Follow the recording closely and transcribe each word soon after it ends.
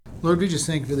Lord, we just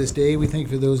thank you for this day. We thank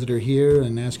you for those that are here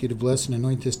and ask you to bless and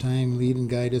anoint this time, lead and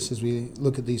guide us as we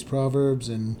look at these Proverbs.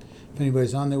 And if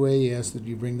anybody's on their way, you ask that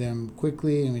you bring them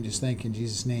quickly. And we just thank you in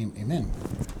Jesus' name. Amen.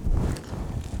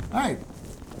 All right.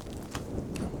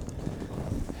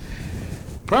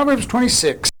 Proverbs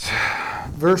 26,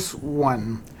 verse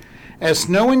 1. As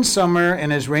snow in summer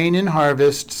and as rain in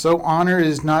harvest, so honor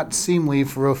is not seemly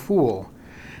for a fool.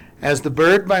 As the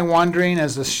bird by wandering,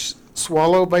 as the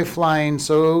swallow by flying,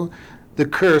 so the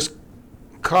curse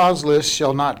causeless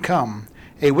shall not come.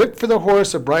 A whip for the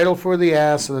horse, a bridle for the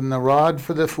ass, and a rod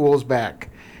for the fool's back.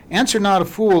 Answer not a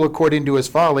fool according to his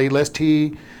folly, lest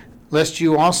you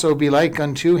also be like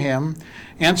unto him.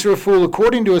 Answer a fool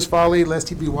according to his folly, lest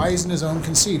he be wise in his own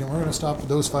conceit. And we're going to stop at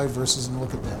those 5 verses and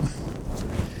look at them.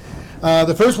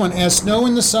 The first one, as snow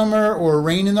in the summer or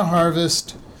rain in the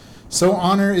harvest, so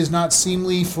honor is not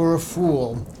seemly for a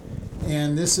fool.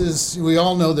 And this is, we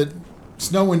all know that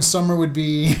snow in summer would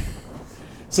be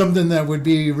something that would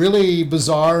be really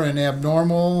bizarre and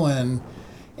abnormal, and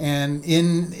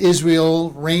in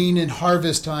Israel, rain in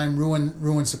harvest time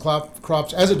ruins the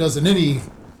crops, as it does in any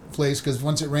place, because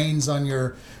once it rains on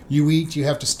you eat, you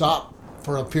have to stop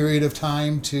for a period of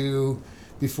time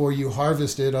before you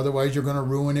harvest it, otherwise you're going to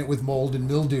ruin it with mold and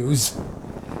mildews.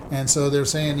 And so they're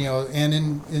saying, and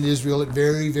in Israel, it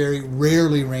very, very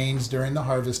rarely rains during the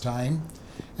harvest time.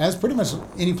 As pretty much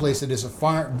any place that is a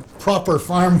proper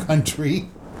farm country,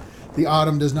 the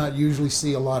autumn does not usually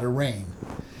see a lot of rain.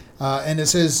 And it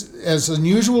says, as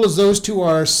unusual as those two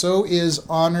are, so is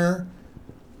honor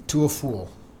to a fool.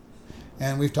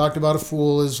 And we've talked about a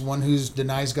fool as one who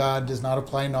denies God, does not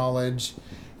apply knowledge,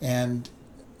 and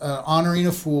honoring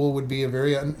a fool would be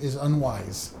is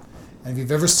unwise. And if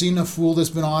you've ever seen a fool that's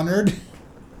been honored,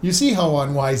 you see how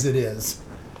unwise it is.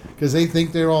 Because they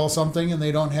think they're all something and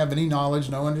they don't have any knowledge,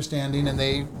 no understanding, and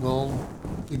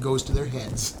it goes to their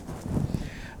heads.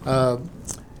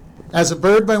 As a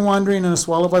bird by wandering and a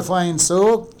swallow by flying,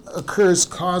 so a curse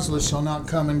causeless shall not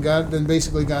come. And God,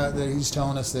 he's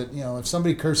telling us that, if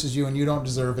somebody curses you and you don't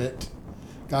deserve it,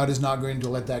 God is not going to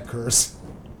let that curse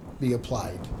be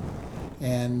applied.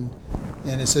 And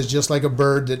it says just like a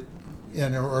bird that,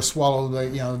 or a swallow,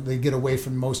 they get away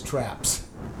from most traps.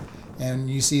 And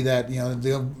you see that,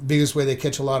 the biggest way they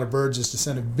catch a lot of birds is to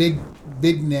send a big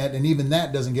net, and even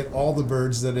that doesn't get all the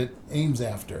birds that it aims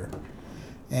after.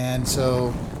 And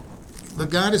so, but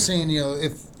God is saying,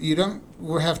 if you don't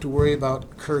have to worry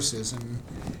about curses,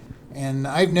 and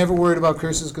I've never worried about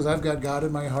curses because I've got God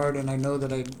in my heart, and I know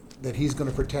that He's going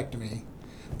to protect me.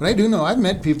 But I do know I've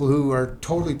met people who are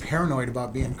totally paranoid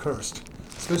about being cursed.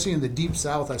 Especially in the deep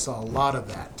south, I saw a lot of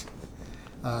that.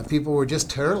 People were just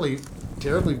terribly,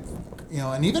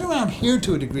 and even around here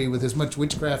to a degree, with as much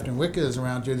witchcraft and Wicca as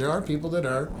around here, there are people that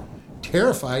are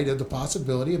terrified of the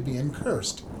possibility of being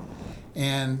cursed.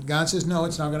 And God says, no,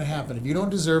 it's not going to happen. If you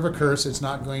don't deserve a curse, it's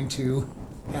not going to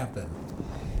happen.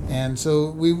 And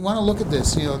so we want to look at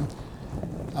this, the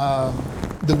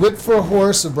whip for a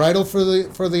horse, a bridle for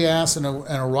the ass, and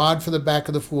a rod for the back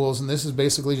of the fools. And this is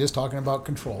basically just talking about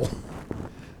control.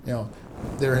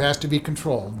 There has to be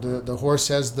control. The horse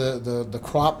has the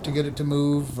crop to get it to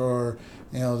move, or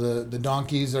the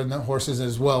donkeys and the horses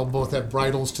as well both have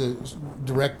bridles to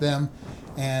direct them.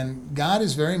 And God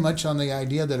is very much on the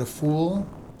idea that a fool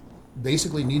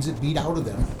basically needs it beat out of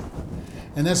them.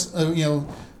 And that's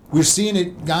we're seeing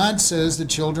it. God says the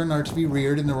children are to be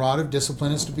reared, and the rod of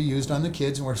discipline is to be used on the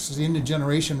kids, and we're seeing a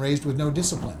generation raised with no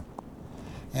discipline.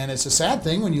 And it's a sad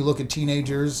thing when you look at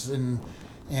teenagers and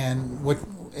what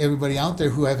everybody out there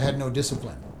who have had no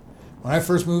discipline. When I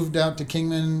first moved out to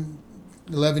Kingman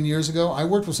 11 years ago, I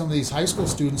worked with some of these high school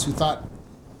students who thought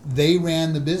they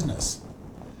ran the business.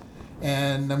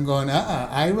 And I'm going,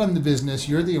 I run the business,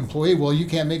 you're the employee, well, you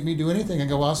can't make me do anything. I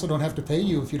go, I also don't have to pay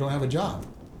you if you don't have a job.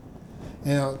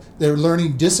 They're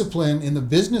learning discipline in the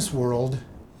business world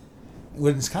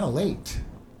when it's kind of late.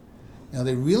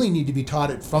 They really need to be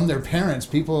taught it from their parents,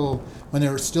 people when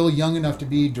they're still young enough to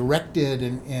be directed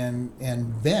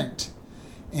and bent.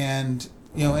 And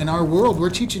in our world,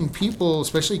 we're teaching people,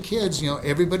 especially kids,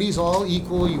 everybody's all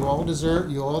equal. You all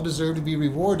deserve to be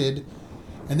rewarded.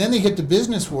 And then they hit the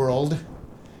business world,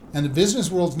 and the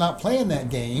business world's not playing that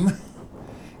game.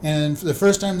 And for the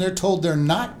first time, they're told they're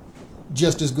not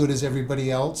just as good as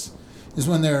everybody else is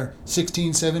when they're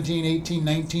 16, 17, 18,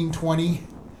 19, 20.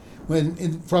 When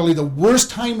it's probably the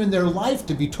worst time in their life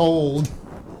to be told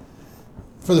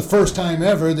for the first time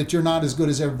ever that you're not as good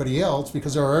as everybody else,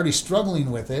 because they're already struggling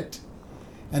with it,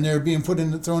 and they're being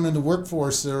thrown in the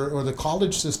workforce or the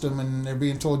college system, and they're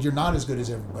being told you're not as good as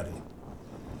everybody.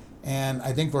 And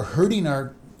I think we're hurting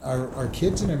our our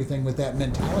kids and everything with that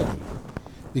mentality,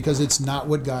 because it's not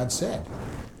what God said.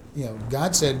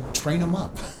 God said, train them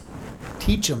up,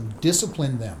 teach them,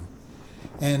 discipline them.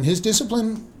 And his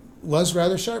discipline was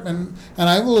rather sharp. And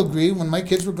I will agree, when my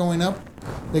kids were growing up,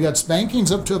 they got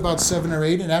spankings up to about 7 or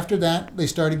 8, and after that they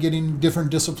started getting different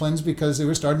disciplines because they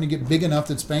were starting to get big enough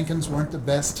that spankings weren't the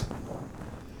best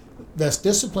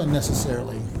discipline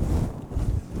necessarily.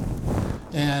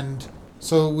 And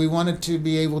so we wanted to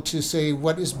be able to say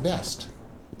what is best.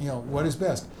 What is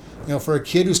best. For a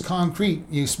kid who's concrete,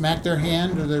 you smack their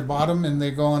hand or their bottom and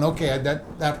they're going, okay,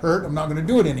 that hurt, I'm not going to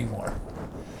do it anymore.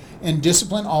 And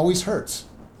discipline always hurts.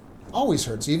 Always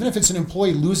hurts. Even if it's an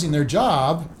employee losing their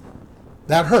job,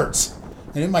 that hurts.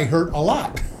 And it might hurt a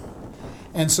lot.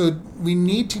 And so we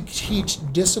need to teach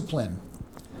discipline.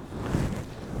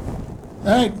 All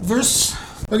right, verses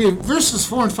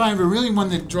 4 and 5 are really one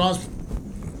that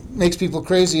makes people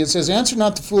crazy. It says, answer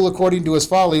not the fool according to his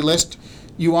folly, lest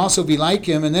you also be like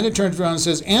him. And then it turns around and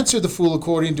says, answer the fool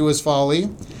according to his folly,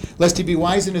 lest he be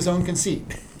wise in his own conceit.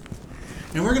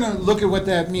 And we're going to look at what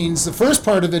that means. The first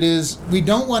part of it is we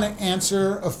don't want to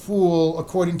answer a fool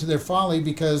according to their folly,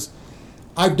 because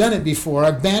I've done it before.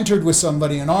 I've bantered with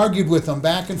somebody and argued with them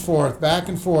back and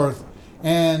forth,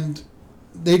 and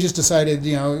they just decided,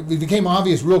 it became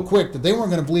obvious real quick that they weren't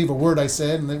going to believe a word I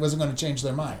said, and it wasn't going to change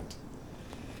their mind.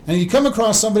 And if you come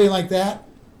across somebody like that,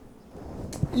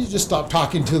 you just stop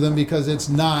talking to them, because it's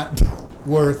not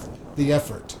worth the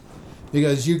effort.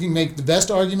 Because you can make the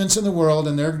best arguments in the world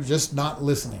and they're just not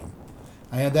listening.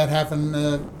 I had that happen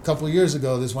a couple of years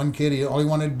ago. This one kid, all he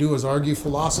wanted to do was argue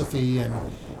philosophy and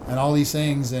all these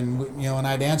things, and and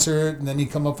I'd answer it, and then he'd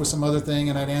come up with some other thing,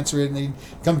 and I'd answer it, and he'd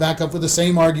come back up with the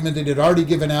same argument that he'd already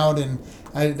given out, and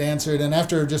I'd answer it, and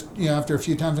after a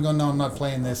few times I go, no, I'm not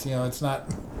playing this. It's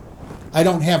not. I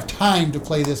don't have time to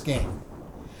play this game,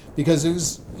 because it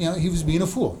was he was being a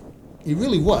fool. He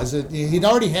really was. He'd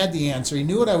already had the answer. He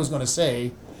knew what I was going to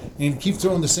say, and he'd keep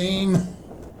throwing the same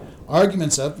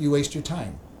arguments up. You waste your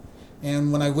time.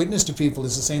 And when I witness to people,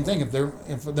 it's the same thing. If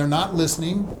they're not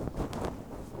listening,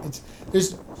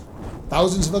 there's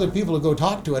thousands of other people to go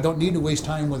talk to. I don't need to waste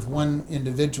time with one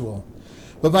individual.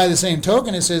 But by the same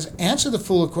token, it says, answer the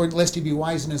fool according, lest he be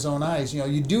wise in his own eyes.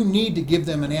 You do need to give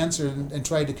them an answer and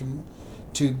try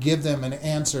to give them an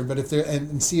answer, but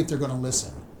and see if they're going to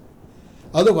listen.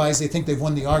 Otherwise, they think they've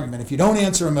won the argument. If you don't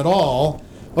answer them at all,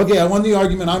 okay, I won the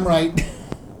argument, I'm right.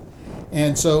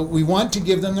 And so we want to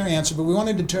give them their answer, but we want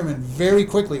to determine very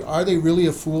quickly, are they really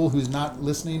a fool who's not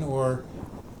listening, or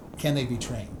can they be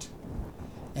trained?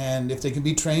 And if they can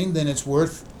be trained, then it's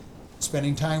worth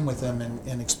spending time with them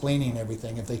and explaining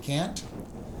everything. If they can't,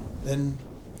 then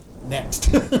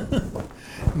next.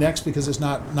 Next, because it's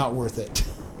not worth it.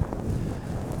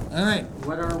 All right.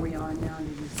 What are we on now?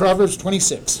 Proverbs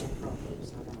 26.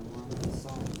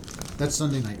 That's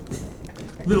Sunday night.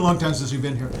 It's been a long time since you've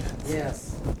been here.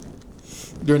 Yes.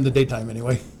 During the daytime,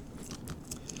 anyway.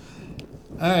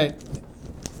 All right.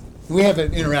 We have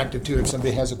it interactive, too. If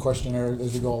somebody has a question or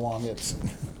as we go along,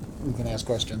 we can ask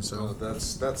questions. So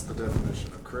that's the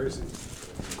definition of crazy.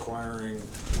 Inquiring.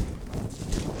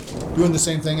 Doing the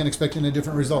same thing and expecting a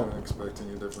different result. Expecting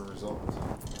a different result.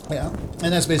 Yeah.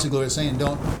 And that's basically what it's saying.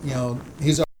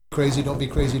 He's crazy. Don't be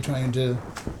crazy trying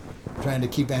to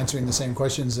keep answering the same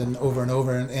questions and over.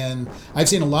 And I've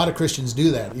seen a lot of Christians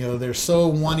do that. They're so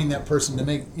wanting that person to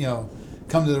make,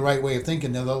 come to the right way of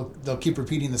thinking. They'll keep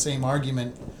repeating the same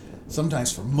argument,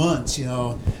 sometimes for months,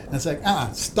 and it's like,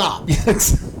 stop.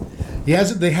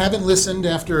 They haven't listened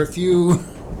after a few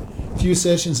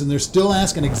sessions, and they're still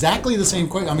asking exactly the same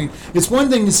question. I mean, it's one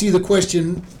thing to see the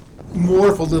question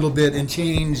morph a little bit and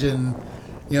change, and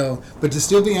but to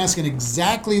still be asking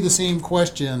exactly the same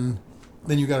question,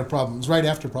 then you got a problem. It's right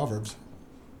after Proverbs.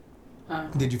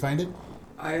 Did you find it?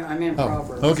 I'm in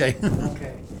Proverbs. Okay.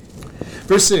 Okay.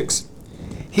 Verse 6.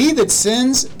 He that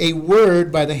sends a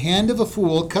word by the hand of a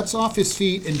fool cuts off his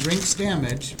feet and drinks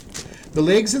damage. The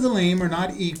legs of the lame are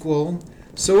not equal,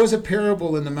 so is a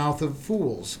parable in the mouth of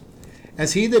fools.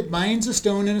 As he that binds a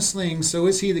stone in a sling, so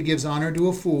is he that gives honor to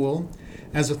a fool.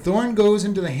 As a thorn goes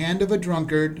into the hand of a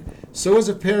drunkard, so is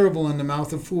a parable in the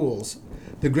mouth of fools.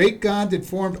 The great God that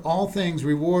formed all things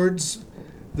rewards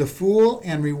the fool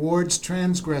and rewards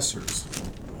transgressors.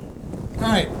 All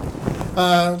right.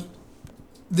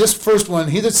 This first one,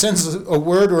 he that sends a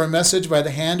word or a message by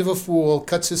the hand of a fool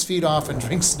cuts his feet off and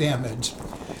drinks damage.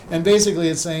 And basically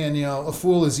it's saying, a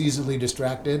fool is easily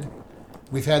distracted.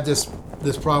 We've had this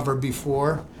proverb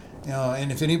before.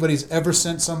 And if anybody's ever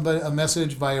sent somebody a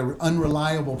message by an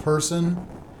unreliable person,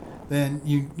 then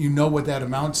you know what that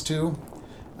amounts to.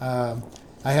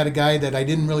 I had a guy that I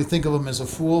didn't really think of him as a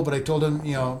fool, but I told him,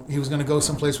 he was going to go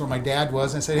someplace where my dad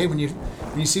was. And I said, hey, when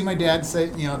you see my dad, say,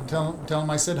 tell him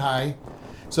I said hi.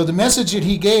 So the message that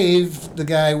he gave the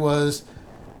guy was,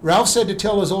 Ralph said to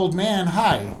tell his old man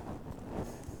hi.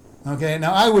 Okay,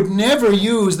 now I would never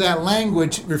use that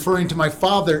language referring to my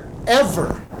father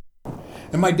ever.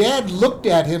 And my dad looked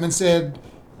at him and said,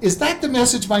 is that the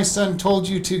message my son told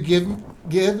you to give?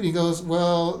 And he goes,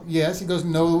 well, yes. He goes,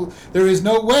 no, there is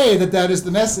no way that is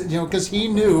the message, because he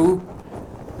knew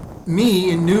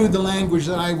me and knew the language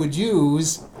that I would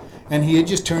use, and he had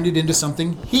just turned it into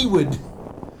something he would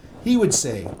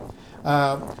say.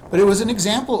 But it was an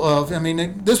example of,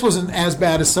 this wasn't as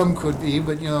bad as some could be,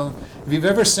 but, if you've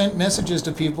ever sent messages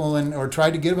to people or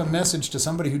tried to give a message to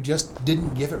somebody who just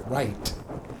didn't give it right,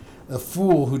 a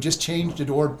fool who just changed it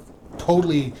or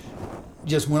totally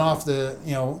just went off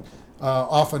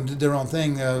off and did their own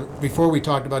thing. Before we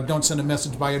talked about don't send a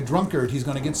message by a drunkard, he's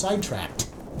going to get sidetracked.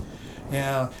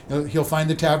 He'll find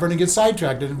the tavern and get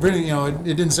sidetracked. And really, it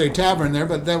didn't say tavern there,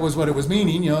 but that was what it was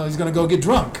meaning. He's going to go get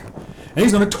drunk. And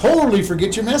he's going to totally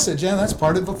forget your message. Yeah, that's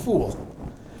part of a fool.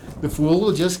 The fool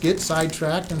will just get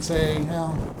sidetracked and say,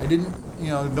 I didn't,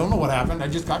 don't know what happened. I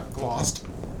just got lost.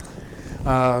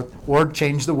 Or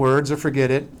change the words or forget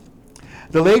it.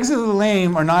 The legs of the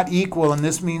lame are not equal, and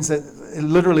this means that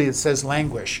literally it says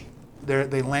languish.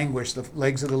 They languish. The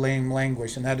legs of the lame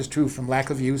languish, and that is true. From lack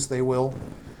of use, they will,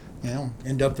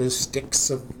 end up as sticks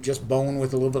of just bone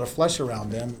with a little bit of flesh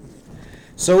around them.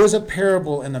 So is a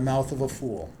parable in the mouth of a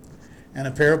fool. And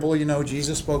a parable,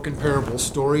 Jesus spoke in parables,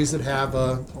 stories that have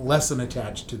a lesson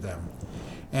attached to them.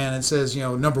 And it says,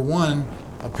 number one,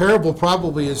 a parable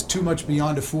probably is too much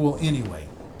beyond a fool anyway.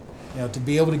 To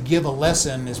be able to give a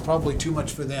lesson is probably too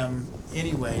much for them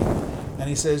anyway. And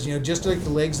he says, just like the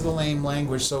legs of the lame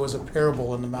languish, so is a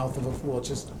parable in the mouth of a fool.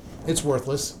 It's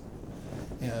worthless.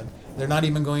 They're not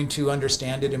even going to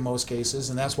understand it in most cases.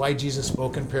 And that's why Jesus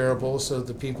spoke in parables, so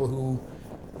the people who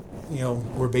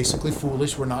were basically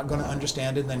foolish were not going to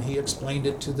understand it. And then he explained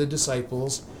it to the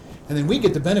disciples. And then we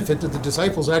get the benefit that the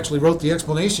disciples actually wrote the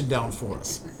explanation down for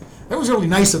us. That was really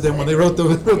nice of them when they wrote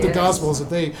the Gospels, that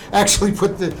they actually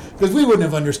put because we wouldn't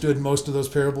have understood most of those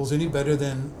parables any better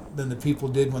than the people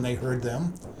did when they heard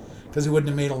them, because it wouldn't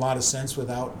have made a lot of sense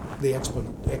without the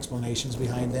explanations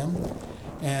behind them.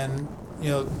 And,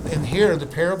 and here, the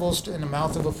parables in the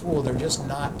mouth of a fool, they're just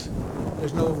not,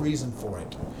 there's no reason for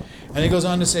it. And he goes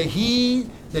on to say, he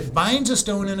that binds a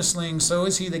stone in a sling, so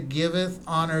is he that giveth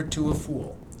honor to a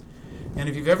fool. And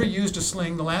if you've ever used a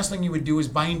sling, the last thing you would do is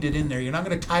bind it in there. You're not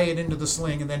going to tie it into the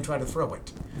sling and then try to throw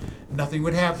it. Nothing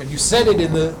would happen. You set it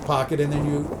in the pocket and then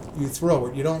you throw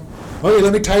it. You don't, okay,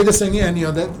 let me tie this thing in.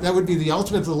 That would be the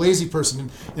ultimate of the lazy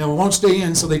person. It won't stay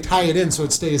in, so they tie it in so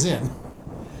it stays in.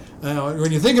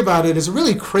 When you think about it, it's a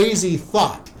really crazy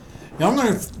thought. I'm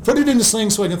going to put it in the sling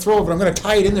so I can throw it, but I'm going to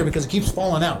tie it in there because it keeps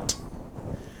falling out.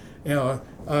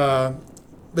 But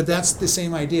that's the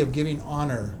same idea of giving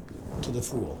honor to the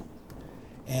fool.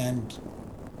 And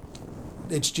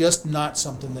it's just not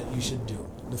something that you should do.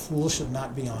 The fool should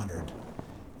not be honored.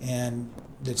 And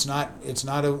it's not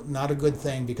a good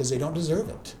thing because they don't deserve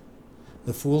it.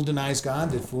 The fool denies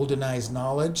God, the fool denies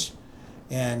knowledge.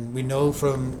 And we know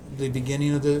from the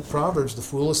beginning of the Proverbs, the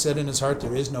fool has said in his heart,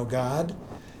 there is no God.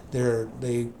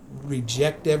 They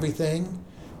reject everything.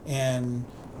 And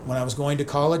when I was going to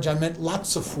college, I met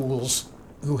lots of fools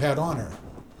who had honor.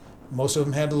 Most of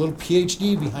them had a little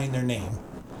PhD behind their name.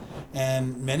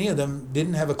 And many of them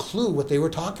didn't have a clue what they were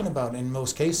talking about in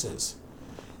most cases.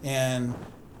 And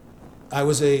I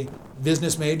was a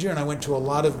business major, and I went to a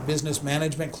lot of business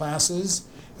management classes.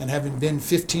 And having been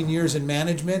 15 years in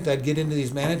management, I'd get into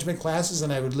these management classes,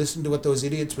 and I would listen to what those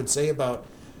idiots would say about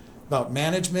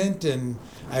management, and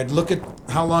I'd look at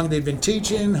how long they'd been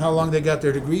teaching, how long they got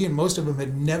their degree, and most of them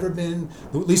had never been,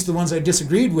 at least the ones I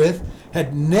disagreed with,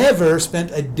 had never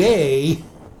spent a day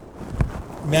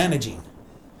managing.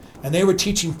 And they were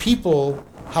teaching people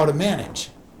how to manage.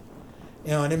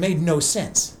 And it made no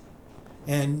sense.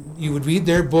 And you would read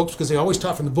their books, because they always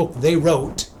taught from the book they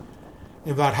wrote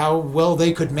about how well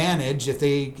they could manage if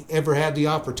they ever had the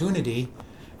opportunity.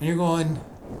 And you're going,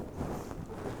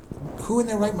 who in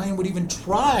their right mind would even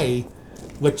try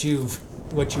what you've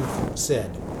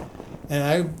said? And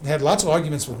I had lots of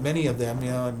arguments with many of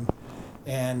them,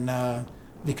 and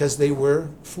because they were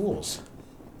fools.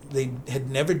 They had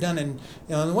never done, and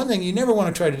the one thing you never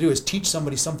want to try to do is teach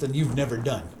somebody something you've never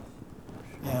done.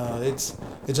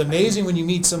 It's amazing when you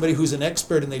meet somebody who's an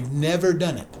expert and they've never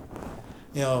done it.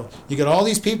 You got all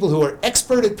these people who are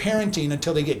expert at parenting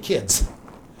until they get kids.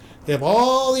 They have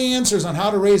all the answers on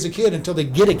how to raise a kid until they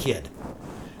get a kid.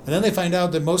 And then they find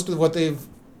out that most of what they've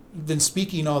been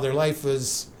speaking all their life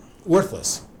is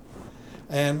worthless.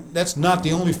 And that's not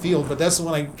the only field, but that's the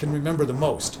one I can remember the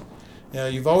most.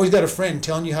 You've always got a friend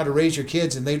telling you how to raise your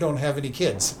kids, and they don't have any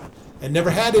kids and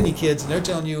never had any kids, and they're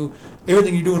telling you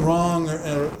everything you're doing wrong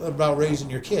about raising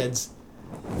your kids.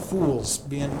 Fools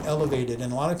being elevated,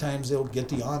 and a lot of times they'll get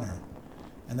the honor.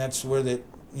 And that's where that,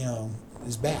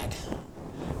 is bad.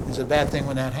 It's a bad thing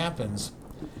when that happens.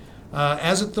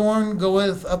 As a thorn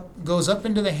goes up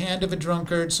into the hand of a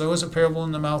drunkard, so is a parable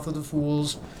in the mouth of the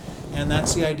fools. And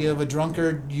that's the idea of a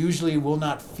drunkard usually will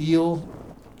not feel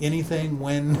anything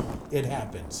when it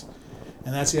happens.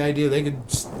 And that's the idea. They could,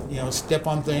 step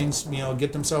on things,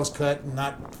 get themselves cut and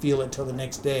not feel it till the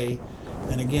next day.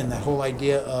 And again, that whole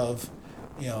idea of,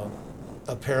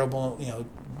 a parable,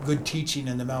 good teaching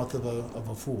in the mouth of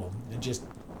a fool. It just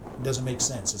doesn't make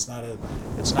sense. It's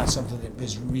not something that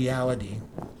is reality.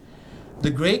 The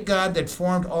great God that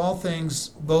formed all things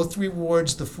both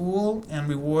rewards the fool and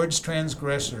rewards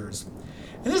transgressors.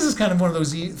 And this is kind of one of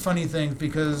those funny things,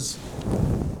 because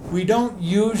we don't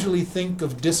usually think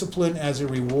of discipline as a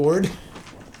reward,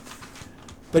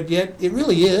 but yet it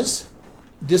really is.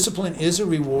 Discipline is a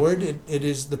reward. It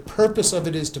is, the purpose of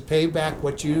it is to pay back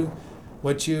what you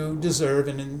deserve,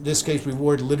 and in this case,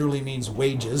 reward literally means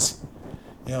wages.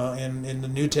 In the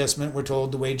New Testament, we're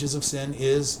told the wages of sin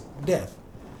is death.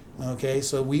 Okay,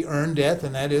 so we earn death,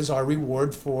 and that is our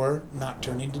reward for not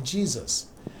turning to Jesus.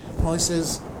 Well, he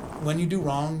says, when you do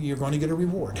wrong, you're going to get a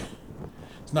reward.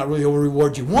 It's not really a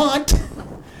reward you want,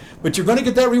 but you're going to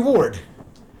get that reward.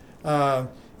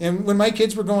 And when my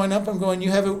kids were growing up, I'm going,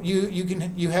 you have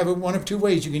it one of two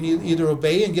ways. You can either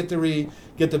obey and get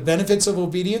the benefits of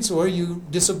obedience, or you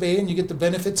disobey and you get the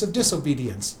benefits of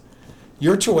disobedience.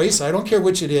 Your choice. I don't care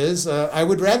which it is. I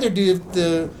would rather do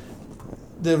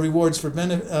the rewards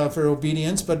for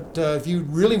obedience, but if you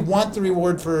really want the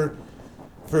reward for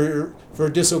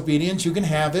disobedience, you can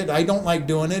have it. I don't like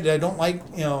doing it. I don't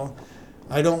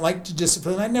like to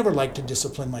discipline. I never liked to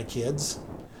discipline my kids.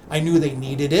 I knew they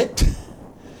needed it.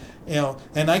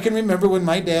 And I can remember when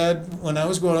I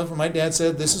was growing up, when my dad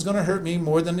said, "This is going to hurt me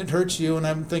more than it hurts you," and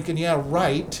I'm thinking, yeah,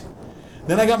 right.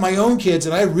 Then I got my own kids,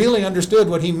 and I really understood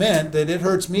what he meant, that it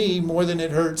hurts me more than it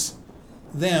hurts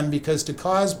them, because to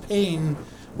cause pain,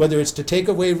 whether it's to take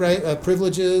away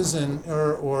privileges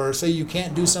or say you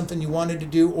can't do something you wanted to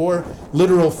do, or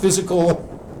literal physical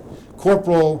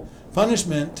corporal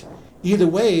punishment, either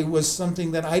way was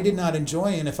something that I did not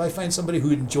enjoy. And if I find somebody who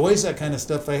enjoys that kind of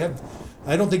stuff,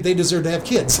 I don't think they deserve to have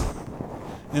kids.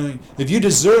 I mean, if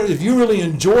you really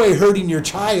enjoy hurting your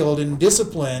child in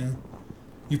discipline,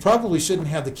 you probably shouldn't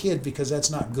have the kid, because that's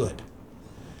not good.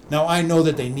 Now, I know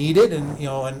that they need it,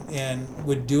 and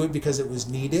would do it because it was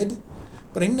needed,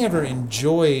 but I never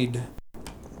enjoyed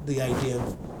the idea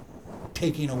of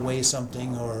taking away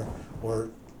something or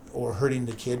hurting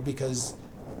the kid, because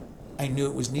I knew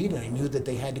it was needed. I knew that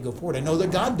they had to go forward. I know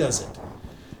that God does it.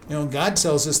 God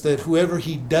tells us that whoever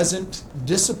he doesn't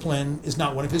discipline is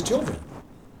not one of his children.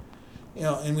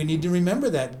 And we need to remember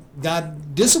that.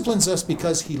 God disciplines us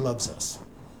because he loves us.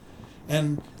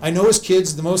 And I know as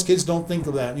kids, most kids don't think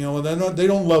of that. They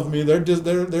don't love me.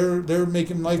 They're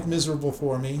making life miserable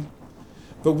for me.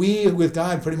 But we, with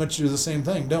God, pretty much do the same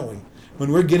thing, don't we?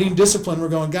 When we're getting disciplined, we're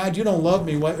going, God, you don't love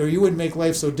me, or you would make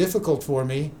life so difficult for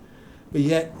me. But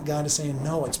yet, God is saying,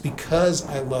 no, it's because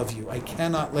I love you. I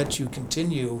cannot let you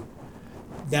continue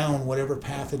down whatever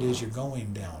path it is you're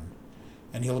going down.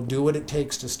 And he'll do what it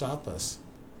takes to stop us.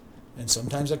 And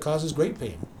sometimes that causes great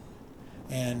pain.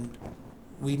 And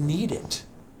we need it.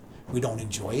 We don't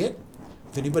enjoy it.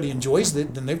 If anybody enjoys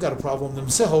it, then they've got a problem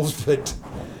themselves. But,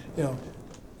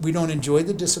 we don't enjoy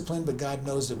the discipline, but God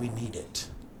knows that we need it.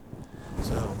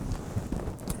 So,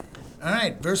 all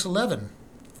right, verse 11.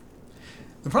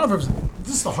 The Proverbs,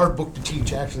 this is a hard book to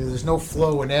teach, actually. There's no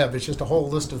flow and ebb. It's just a whole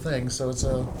list of things. So it's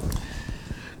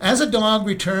as a dog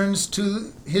returns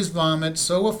to his vomit,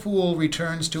 so a fool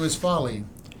returns to his folly.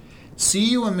 See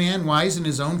you a man wise in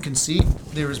his own conceit?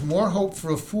 There is more hope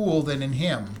for a fool than in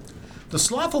him. The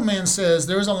slothful man says,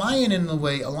 there is a lion in the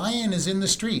way. A lion is in the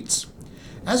streets.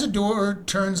 As a door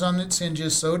turns on its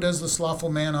hinges, so does the slothful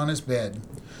man on his bed.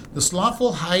 The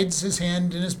slothful hides his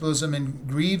hand in his bosom, and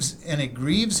it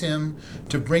grieves him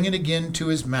to bring it again to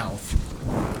his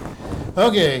mouth.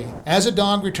 Okay, as a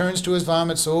dog returns to his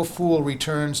vomit, so a fool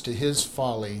returns to his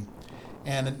folly.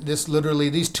 And this literally,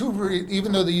 these two,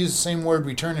 even though they use the same word,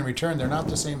 return and return, they're not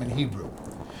the same in Hebrew.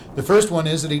 The first one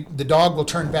is that the dog will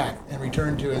turn back and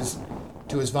return to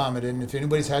to his vomit. And if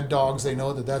anybody's had dogs, they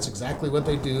know that that's exactly what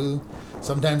they do.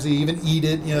 Sometimes they even eat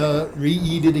it,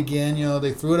 re-eat it again.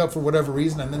 They threw it up for whatever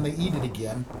reason, and then they eat it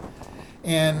again.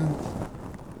 And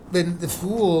then the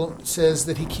fool says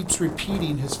that he keeps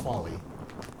repeating his folly.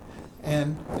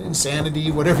 And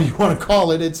insanity, whatever you want to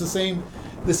call it, it's the same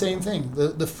thing.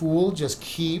 The fool just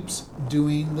keeps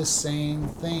doing the same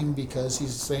thing because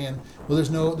he's saying, well,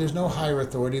 there's no higher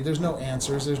authority, there's no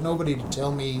answers, there's nobody to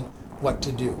tell me what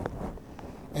to do.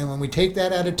 And when we take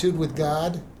that attitude with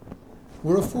God,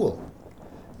 we're a fool.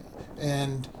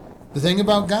 And the thing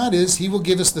about God is he will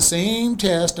give us the same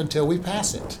test until we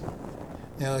pass it.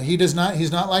 He's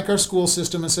not like our school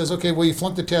system and says, okay, well, you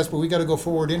flunked the test, but we got to go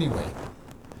forward anyway.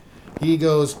 He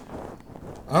goes,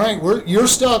 all right, you're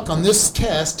stuck on this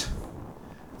test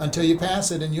until you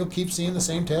pass it, and you'll keep seeing the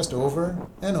same test over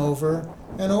and over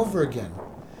and over again.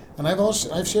 And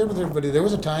I've shared with everybody, there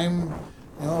was a time,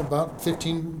 about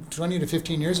 20 to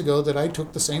 15 years ago that I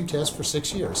took the same test for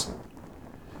 6 years.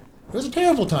 It was a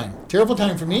terrible time. Terrible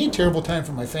time for me, terrible time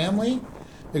for my family,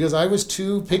 because I was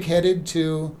too pig-headed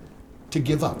to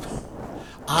give up.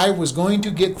 I was going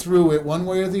to get through it one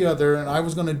way or the other, and I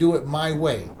was going to do it my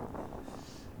way.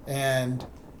 And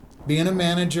being a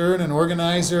manager and an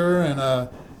organizer and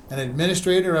an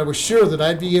administrator, I was sure that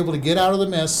I'd be able to get out of the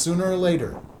mess sooner or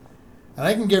later. And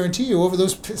I can guarantee you, over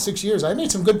those 6 years, I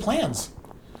made some good plans.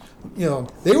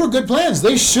 They were good plans.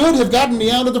 They should have gotten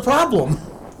me out of the problem.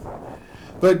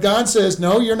 But God says,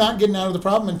 no, you're not getting out of the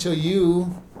problem until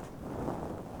you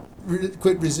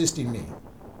quit resisting me.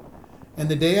 And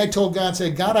the day I told God,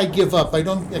 said, God, I give up. I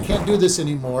can't do this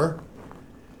anymore.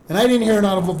 And I didn't hear an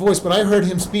audible voice, but I heard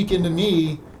him speak into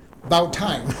me about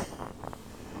time.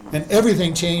 And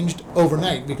everything changed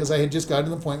overnight because I had just gotten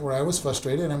to the point where I was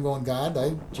frustrated. And I'm going, God,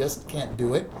 I just can't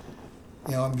do it.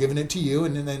 I'm giving it to you.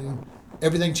 And then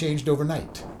everything changed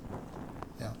overnight.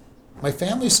 My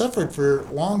family suffered for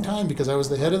a long time because I was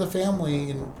the head of the family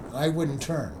and I wouldn't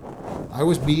turn. I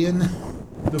was being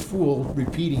the fool,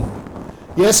 repeating.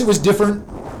 Yes, it was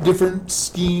different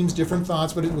schemes, different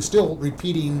thoughts, but it was still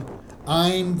repeating,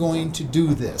 I'm going to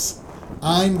do this.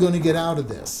 I'm going to get out of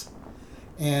this.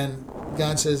 And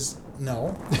God says,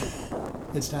 no,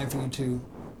 it's time for you to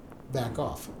back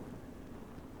off.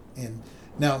 And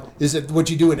now, is it what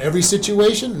you do in every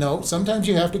situation? No. Sometimes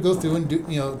you have to go through and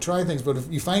do, try things. But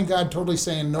if you find God totally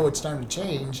saying, no, it's time to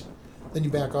change, then you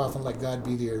back off and let God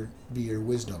be your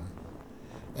wisdom.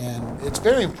 And it's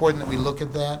very important that we look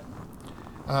at that.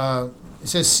 It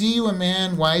says, see you a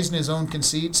man wise in his own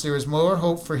conceits. There is more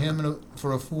hope for him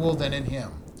for a fool than in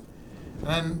him.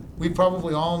 And we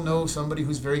probably all know somebody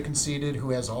who's very conceited,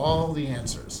 who has all the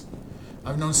answers.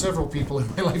 I've known several people in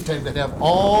my lifetime that have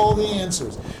all the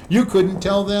answers. You couldn't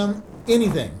tell them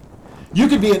anything. You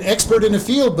could be an expert in a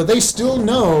field, but they still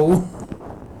know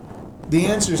the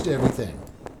answers to everything.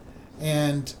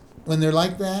 And when they're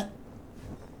like that,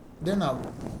 they're not,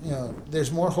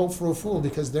 there's more hope for a fool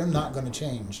because they're not going to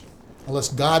change unless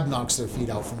God knocks their feet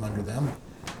out from under them.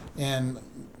 And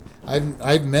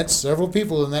I've met several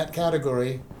people in that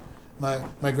category.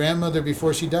 My grandmother,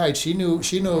 before she died, she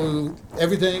knew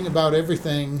everything about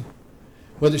everything,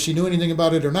 whether she knew anything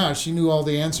about it or not. She knew all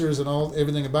the answers and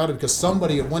everything about it because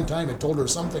somebody at one time had told her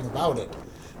something about it.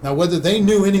 Now, whether they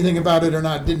knew anything about it or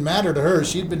not didn't matter to her.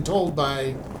 She'd been told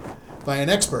by an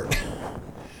expert.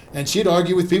 And she'd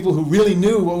argue with people who really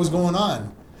knew what was going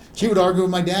on. She would argue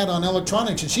with my dad on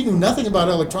electronics, and she knew nothing about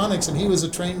electronics, and he was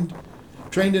trained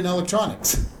in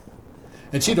electronics.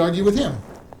 And she'd argue with him.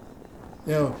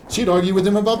 She'd argue with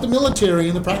him about the military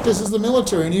and the practices of the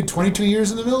military, and he had 22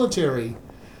 years in the military.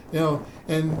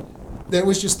 And that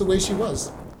was just the way she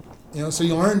was. So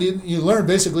you learn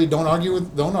basically don't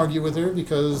argue with her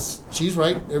because she's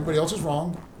right, everybody else is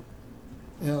wrong.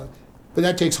 But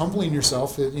that takes humbling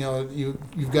yourself.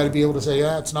 You've got to be able to say,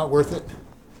 it's not worth it.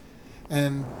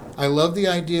 And I love the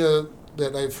idea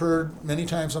that I've heard many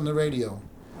times on the radio.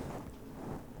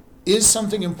 Is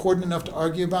something important enough to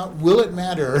argue about? Will it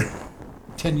matter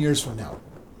 10 years from now?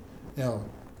 And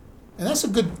that's a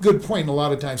good point a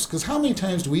lot of times, because how many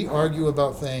times do we argue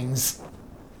about things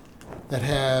that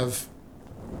have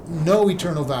no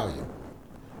eternal value?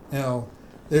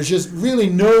 There's just really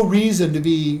no reason to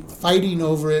be fighting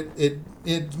over it.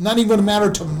 It's not even going to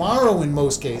matter tomorrow in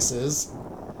most cases,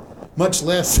 much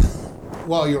less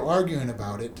while you're arguing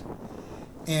about it.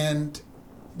 And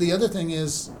the other thing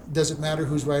is, does it matter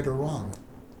who's right or wrong?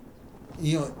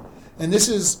 And this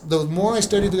is, the more I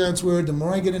study God's Word, the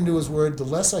more I get into His Word, the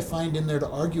less I find in there to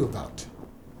argue about.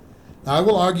 Now, I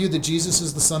will argue that Jesus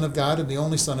is the Son of God and the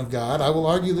only Son of God. I will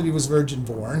argue that He was virgin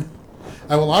born.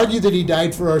 I will argue that He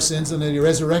died for our sins and that He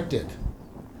resurrected.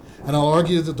 And I'll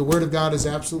argue that the Word of God is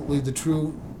absolutely the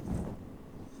true.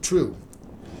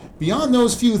 Beyond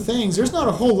those few things, there's not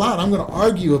a whole lot I'm going to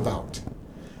argue about.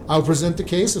 I'll present the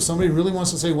case. If somebody really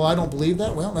wants to say, well, I don't believe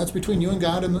that, well, that's between you and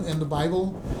God and the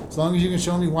Bible. As long as you can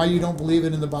show me why you don't believe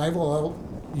it in the Bible,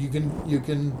 you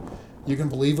can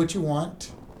believe what you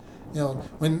want.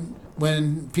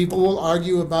 When people will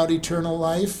argue about eternal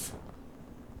life,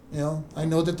 I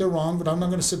know that they're wrong, but I'm not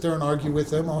going to sit there and argue with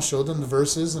them. I'll show them the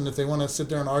verses, and if they want to sit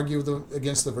there and argue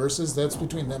against the verses, that's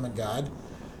between them and God.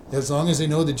 As long as they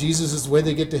know that Jesus is the way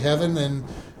they get to heaven, and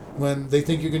when they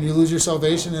think you're going to lose your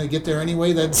salvation and they get there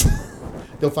anyway,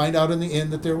 they'll find out in the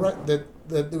end that they're right, that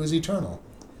it was eternal.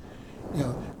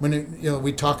 When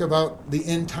we talk about the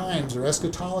end times or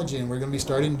eschatology, and we're going to be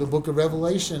starting the book of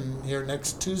Revelation here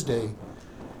next Tuesday,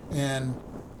 and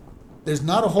there's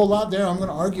not a whole lot there I'm going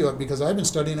to argue it, because I've been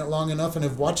studying it long enough and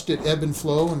have watched it ebb and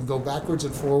flow and go backwards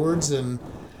and forwards, and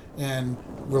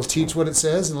we'll teach what it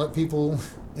says and let people,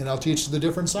 and I'll teach the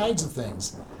different sides of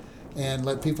things and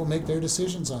let people make their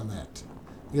decisions on that,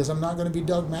 because I'm not going to be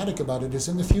dogmatic about it. It's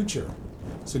in the future.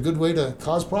 It's a good way to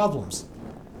cause problems,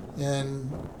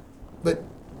 but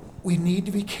we need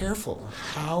to be careful.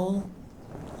 How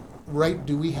right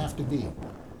do we have to be?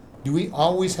 Do we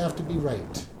always have to be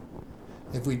right?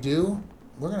 If we do,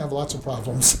 we're going to have lots of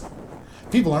problems.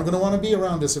 People aren't going to want to be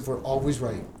around us if we're always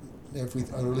right, or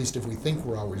at least if we think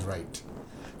we're always right.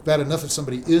 Bad enough if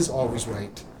somebody is always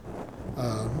right,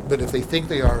 but if they think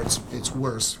they are, it's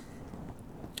worse.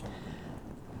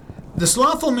 The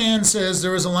slothful man says,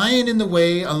 there is a lion in the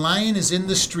way, a lion is in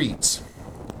the streets.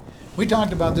 We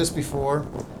talked about this before.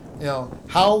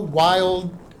 How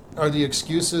wild are the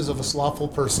excuses of a slothful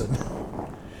person?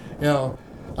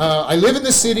 I live in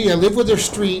the city, I live with their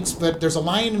streets, but there's a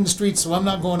lion in the streets, so I'm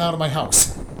not going out of my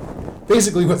house.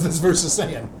 Basically what this verse is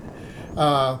saying.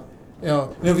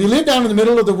 If you live down in the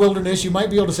middle of the wilderness, you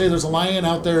might be able to say there's a lion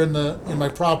out there in my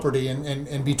property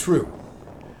and be true.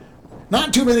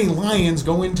 Not too many lions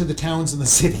go into the towns and the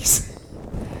cities.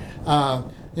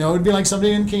 It would be like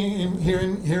somebody here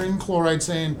in Chloride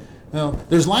saying,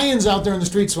 there's lions out there in the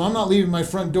streets, so I'm not leaving my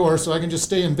front door, so I can just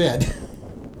stay in bed.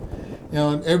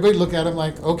 And everybody look at him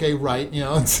like, okay, right.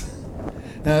 Is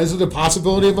there the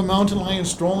possibility of a mountain lion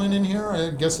strolling in here?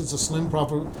 I guess it's a slim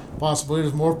possibility.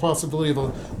 There's more possibility of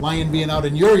a lion being out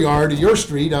in your yard, or your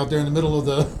street, out there in the middle of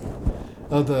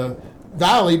the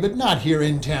valley, but not here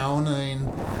in town.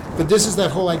 But this is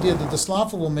that whole idea that the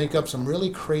slothful will make up some really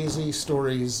crazy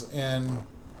stories. And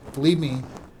believe me,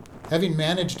 having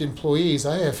managed employees,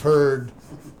 I have heard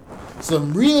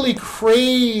some really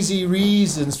crazy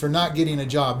reasons for not getting a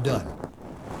job done.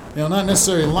 Not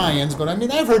necessarily lions, but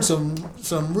I've heard some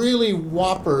really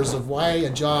whoppers of why a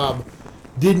job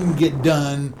didn't get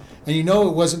done, and it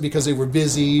wasn't because they were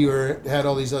busy or had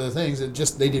all these other things. It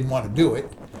just they didn't want to do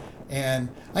it. And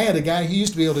I had a guy, he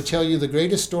used to be able to tell you the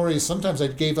greatest stories. Sometimes I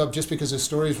gave up just because his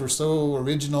stories were so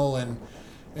original and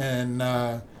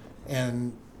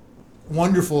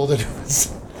wonderful that it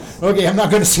was okay. I'm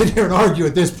not going to sit here and argue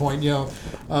at this point. He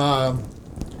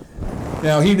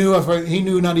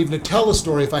knew not even to tell a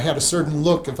story if I had a certain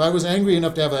look. If I was angry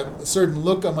enough to have a certain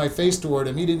look on my face toward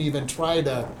him, he didn't even try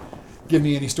to give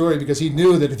me any story, because he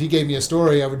knew that if he gave me a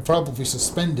story, I would probably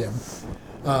suspend him.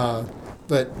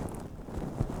 But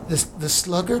the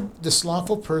sluggard, the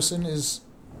slothful person is,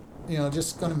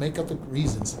 just going to make up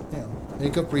reasons.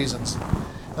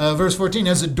 Verse 14,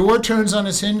 as the door turns on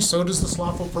its hinge, so does the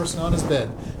slothful person on his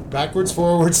bed. Backwards,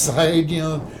 forwards, side,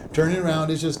 turning around.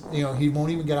 It's just, he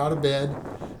won't even get out of bed.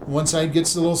 One side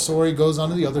gets a little sore, he goes on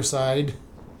to the other side.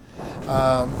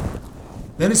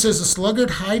 Then it says, the sluggard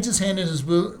hides his hand in his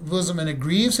bosom, and it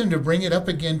grieves him to bring it up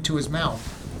again to his mouth.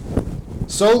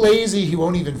 So lazy, he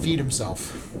won't even feed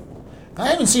himself. I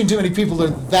haven't seen too many people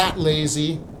that are that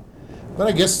lazy, but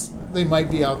I guess they might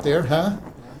be out there, huh?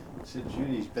 It's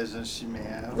Judy's business, she may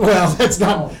have. Well, that's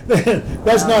not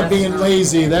being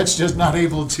lazy. That's just not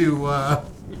able to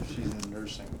She's in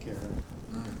nursing care.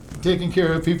 taking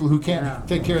care of people who can't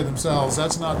take care of themselves.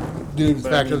 That's not due to the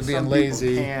fact of being some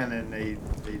lazy. People can and they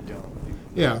don't.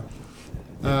 Yeah.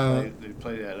 They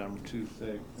play that too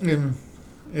thick.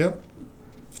 Yep.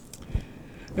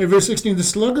 In verse 16, the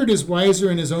sluggard is wiser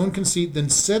in his own conceit than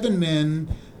 7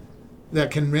 men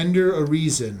that can render a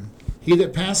reason. He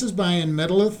that passes by and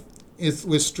meddleth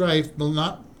with strife,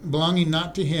 belonging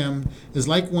not to him, is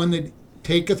like one that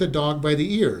taketh a dog by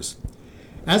the ears.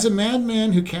 As a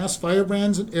madman who casts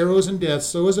firebrands and arrows and death,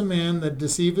 so is a man that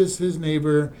deceiveth his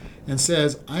neighbor and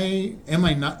says,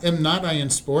 am not I in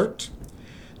sport?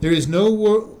 There is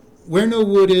where no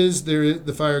wood is, there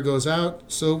the fire goes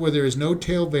out. So where there is no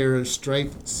talebearer,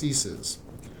 strife ceases.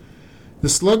 The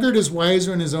sluggard is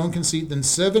wiser in his own conceit than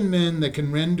 7 men that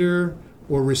can render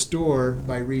or restore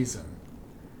by reason.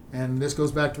 And this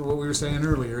goes back to what we were saying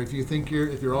earlier. If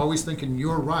you're always thinking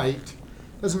you're right,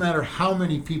 doesn't matter how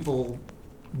many people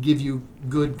give you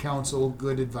good counsel,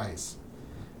 good advice,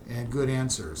 and good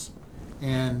answers.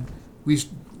 And a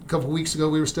couple of weeks ago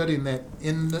we were studying that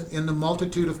in the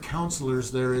multitude of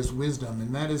counselors there is wisdom,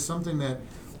 and that is something that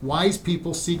wise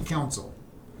people seek counsel.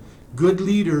 Good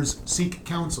leaders seek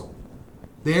counsel.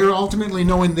 They're ultimately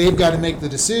knowing they've got to make the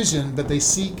decision, but they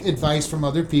seek advice from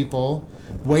other people,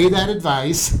 weigh that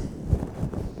advice,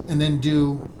 and then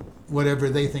do whatever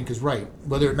they think is right.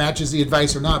 Whether it matches the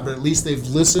advice or not, but at least they've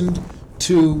listened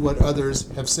to what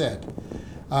others have said.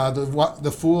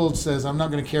 The fool says, I'm not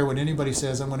going to care what anybody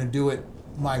says, I'm going to do it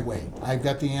my way. I've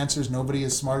got the answers, nobody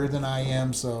is smarter than I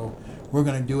am, so we're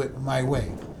going to do it my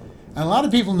way. And a lot of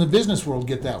people in the business world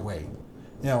get that way.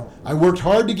 I worked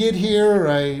hard to get here,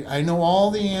 I know all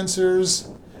the answers,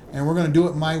 and we're going to do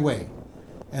it my way.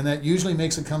 And that usually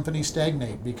makes a company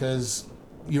stagnate, because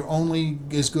you're only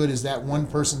as good as that one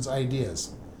person's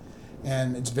ideas.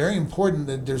 And it's very important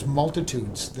that there's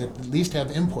multitudes that at least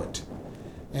have input.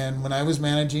 And when I was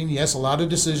managing, yes, a lot of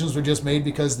decisions were just made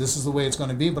because this is the way it's going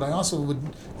to be, but I also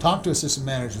would talk to assistant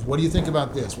managers. What do you think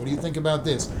about this? What do you think about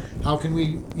this? How can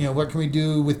we, what can we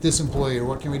do with this employee, or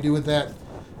what can we do with that,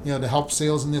 to help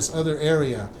sales in this other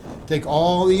area? Take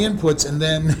all the inputs and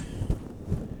then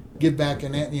give back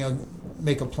and,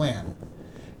 make a plan.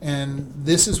 And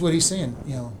this is what he's saying,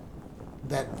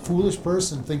 that foolish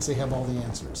person thinks they have all the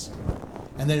answers.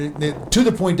 And they're to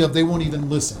the point of they won't even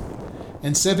listen.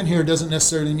 And 7 here doesn't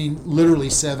necessarily mean literally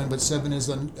 7, but 7 is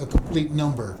a complete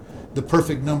number, the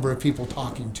perfect number of people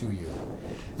talking to you.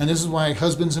 And this is why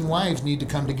husbands and wives need to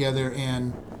come together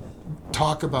and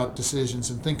talk about decisions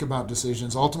and think about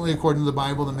decisions. Ultimately, according to the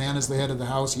Bible, the man is the head of the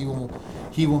house. He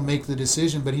will make the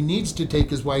decision, but he needs to take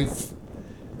his wife's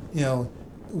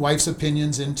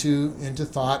opinions into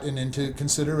thought and into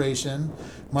consideration.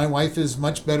 My wife is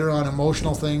much better on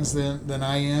emotional things than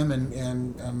I am,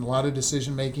 and a lot of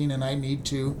decision making, and I need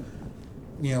to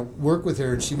work with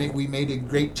her. We made a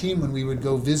great team when we would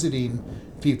go visiting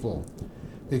people,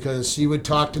 because she would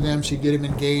talk to them, she'd get them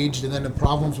engaged, and then the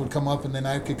problems would come up, and then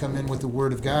I could come in with the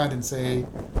Word of God and say,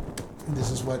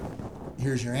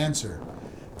 here's your answer.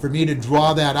 For me to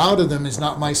draw that out of them is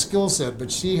not my skill set, but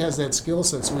she has that skill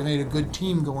set. So we made a good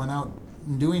team going out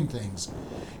and doing things.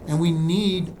 And we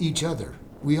need each other.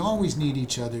 We always need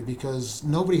each other, because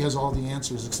nobody has all the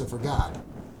answers except for God.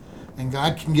 And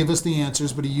God can give us the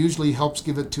answers, but he usually helps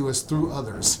give it to us through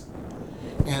others.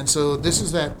 And so this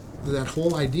is that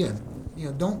whole idea.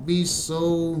 Don't be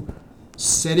so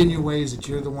set in your ways that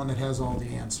you're the one that has all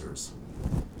the answers.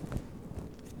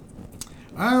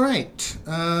 All right.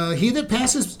 He that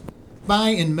passes by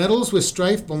and meddles with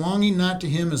strife belonging not to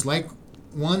him is like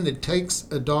one that takes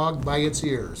a dog by its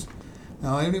ears.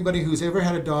 Now, anybody who's ever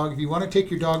had a dog, if you want to take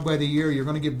your dog by the ear, you're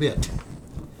going to get bit.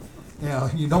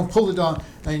 You don't pull the dog.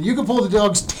 I mean, you can pull the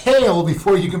dog's tail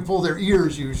before you can pull their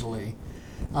ears usually.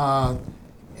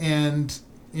 And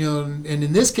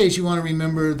in this case, you want to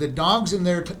remember that dogs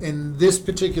in this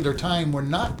particular time were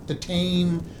not the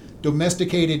tame,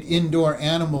 domesticated indoor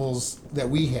animals that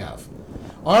we have.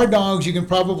 Our dogs you can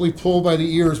probably pull by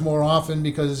the ears more often,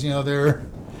 because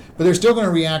they're still going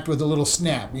to react with a little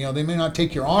snap. They may not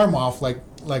take your arm off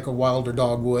like a wilder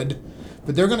dog would,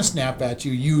 but they're going to snap at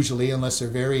you usually, unless they're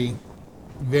very,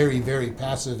 very, very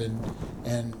passive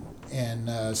and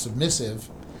submissive.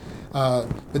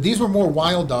 But these were more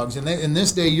wild dogs. In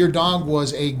this day, your dog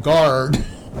was a guard.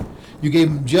 You gave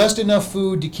him just enough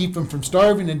food to keep him from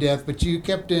starving to death, but you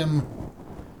kept him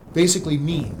basically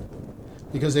mean,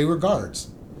 because they were guards.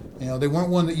 They weren't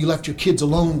one that you left your kids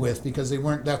alone with, because they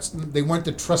weren't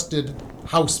the trusted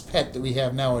house pet that we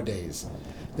have nowadays.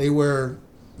 They were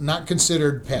not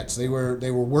considered pets. They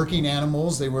were working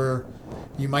animals.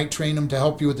 You might train them to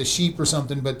help you with the sheep or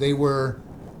something, but they were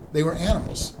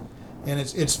animals. And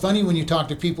it's funny when you talk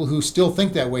to people who still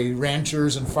think that way,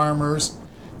 ranchers and farmers.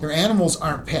 Their animals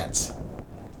aren't pets.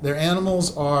 Their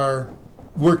animals are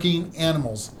working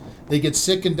animals. They get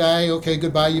sick and die. Okay,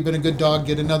 goodbye. You've been a good dog.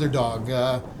 Get another dog.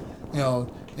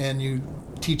 And you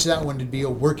teach that one to be a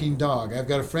working dog. I've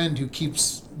got a friend who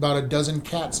keeps about a dozen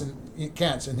cats,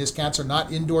 and his cats are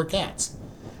not indoor cats.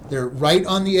 They're right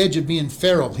on the edge of being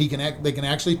feral. They can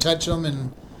actually touch them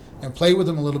and play with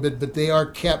them a little bit, but they are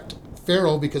kept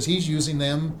feral because he's using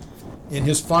them in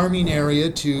his farming area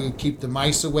to keep the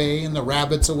mice away and the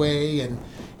rabbits away, and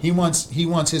he wants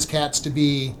his cats to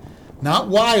be not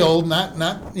wild, not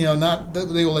that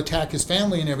they will attack his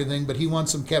family and everything, but he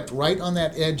wants them kept right on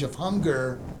that edge of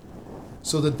hunger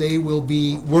so that they will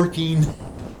be working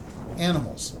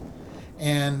animals.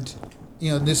 And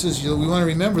this is, we want to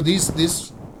remember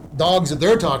these dogs that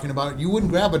they're talking about. You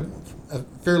wouldn't grab a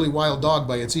fairly wild dog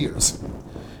by its ears.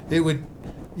 It would,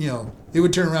 it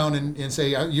would turn around and say,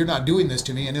 "You're not doing this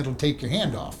to me," and it'll take your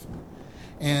hand off.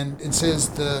 And it says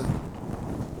the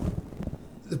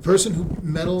person who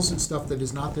meddles in stuff that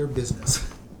is not their business.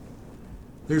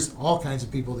 There's all kinds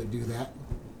of people that do that.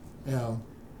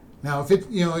 Now, if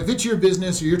it's your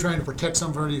business or you're trying to protect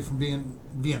somebody from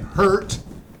being hurt, it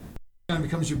kind of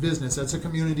becomes your business. That's a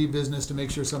community business to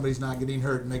make sure somebody's not getting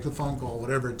hurt and make the phone call,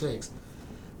 whatever it takes.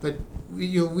 But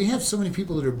we have so many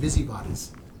people that are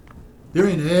busybodies. They're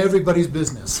in everybody's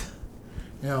business.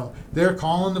 They're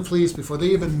calling the police before they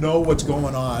even know what's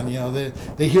going on.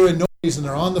 They hear a noise and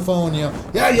they're on the phone.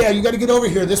 Yeah, you got to get over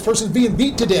here. This person's being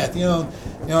beat to death.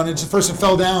 And it's a person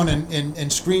fell down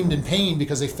and screamed in pain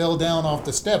because they fell down off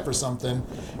the step or something.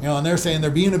 And they're saying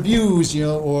they're being abused.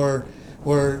 Or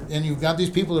and you've got these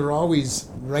people that are always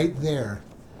right there.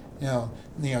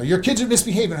 Your kids are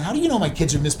misbehaving. How do you know my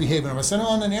kids are misbehaving? I'm sending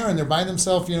them on an errand. They're by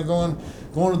themselves. Going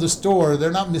to the store.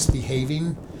 They're not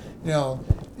misbehaving.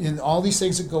 And all these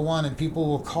things that go on, and people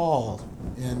will call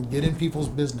and get in people's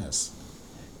business.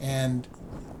 And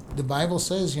the Bible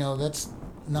says, that's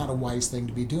not a wise thing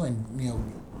to be doing.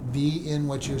 Be in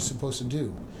what you're supposed to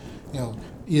do.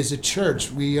 As a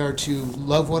church, we are to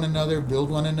love one another, build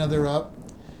one another up,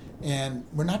 and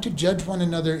we're not to judge one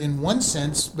another in one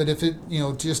sense, but if it,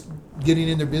 just getting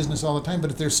in their business all the time.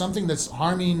 But if there's something that's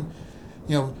harming,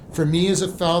 for me as a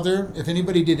father, if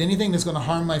anybody did anything that's going to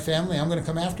harm my family, I'm going to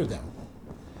come after them.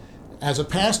 As a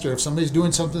pastor, if somebody's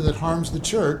doing something that harms the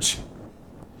church,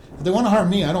 if they want to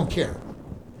harm me, I don't care.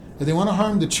 If they want to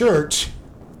harm the church,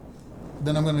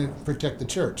 then I'm going to protect the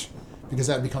church, because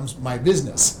that becomes my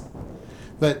business.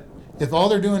 But if all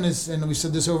they're doing is, and we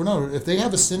said this over and over, if they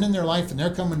have a sin in their life and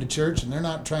they're coming to church and they're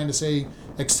not trying to say,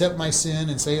 accept my sin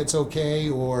and say it's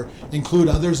okay or include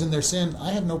others in their sin,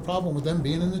 I have no problem with them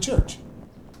being in the church,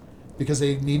 because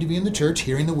they need to be in the church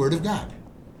hearing the word of God.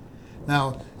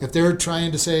 Now, if they're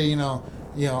trying to say,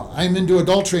 I'm into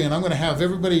adultery and I'm going to have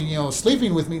everybody,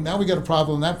 sleeping with me, now we got a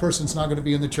problem. That person's not going to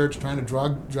be in the church trying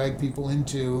to drag people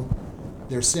into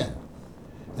their sin.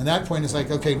 And that point is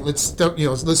like, okay, let's talk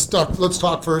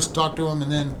first, talk to them,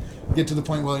 and then get to the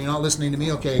point. Well, you're not listening to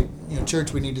me. Okay,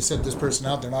 church, we need to set this person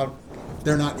out.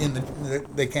 They're not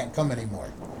they can't come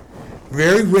anymore.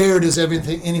 Very rare does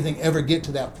anything ever get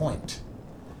to that point,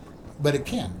 but it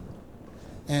can.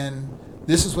 And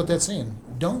this is what that's saying.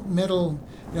 Don't meddle.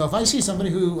 If I see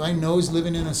somebody who I know is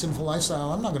living in a sinful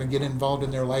lifestyle, I'm not going to get involved in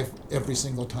their life every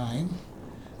single time,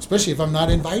 especially if I'm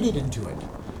not invited into it.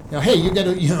 Hey, you got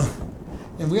to,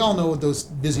 and we all know what those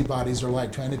busybodies are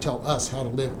like, trying to tell us how to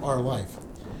live our life.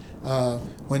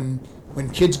 When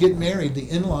kids get married, the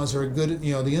in-laws are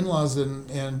the in-laws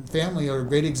and family are a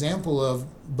great example of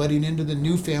butting into the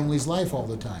new family's life all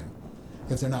the time,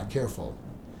 if they're not careful.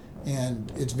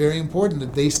 And it's very important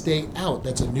that they stay out.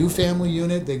 That's a new family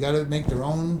unit. They got to make their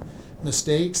own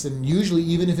mistakes. And usually,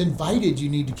 even if invited, you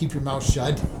need to keep your mouth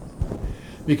shut,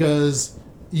 because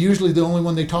usually the only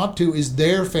one they talk to is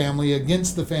their family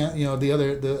against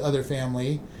the other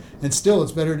family. And still,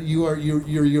 it's better you're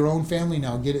your own family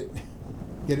now. Get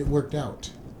it worked out.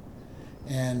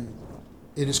 And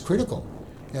it is critical.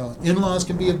 In-laws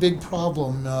can be a big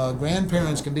problem.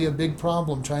 Grandparents can be a big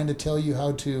problem, trying to tell you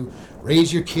how to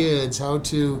raise your kids, how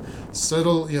to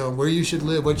settle, where you should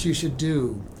live, what you should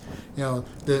do.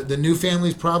 The new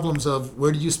family's problems of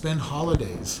where do you spend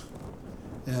holidays?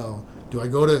 Do I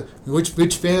go to,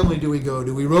 which family do we go?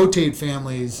 Do we rotate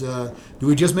families? Do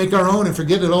we just make our own and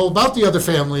forget it all about the other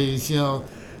families?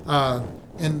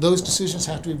 And those decisions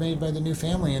have to be made by the new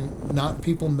family and not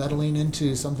people meddling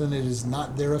into something that is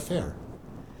not their affair.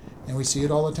 And we see it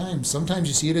all the time. Sometimes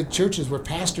you see it at churches where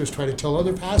pastors try to tell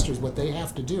other pastors what they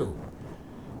have to do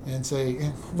and say,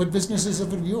 what business is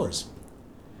it of yours?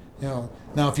 Now,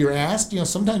 if you're asked,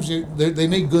 sometimes they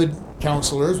make good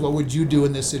counselors. What would you do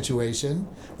in this situation?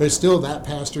 But it's still that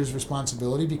pastor's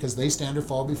responsibility, because they stand or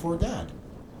fall before God.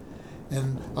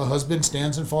 And a husband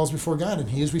stands and falls before God, and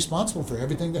he is responsible for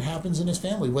everything that happens in his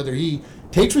family. Whether he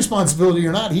takes responsibility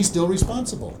or not, he's still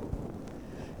responsible.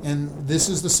 And this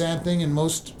is the sad thing in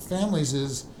most families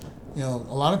is, a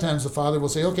lot of times the father will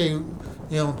say, okay,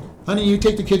 honey, you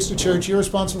take the kids to church, you're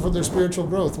responsible for their spiritual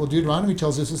growth. Well, Deuteronomy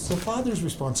tells us it's the father's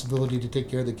responsibility to take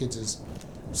care of the kids'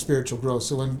 spiritual growth.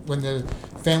 So when the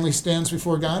family stands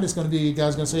before God, God's going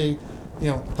to say,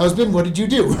 husband, what did you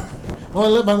do? Well, I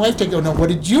let my wife take it. No, what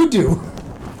did you do?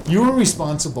 You were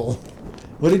responsible.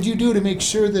 What did you do to make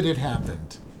sure that it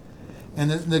happened? And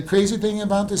the crazy thing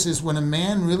about this is when a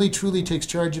man really truly takes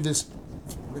charge of his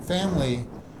family,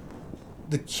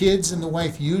 the kids and the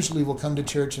wife usually will come to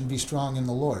church and be strong in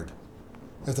the Lord.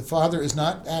 If the father is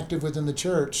not active within the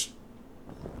church,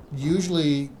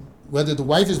 usually, whether the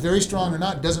wife is very strong or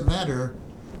not, doesn't matter.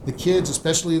 The kids,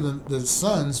 especially the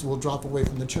sons, will drop away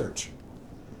from the church.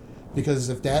 Because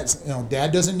if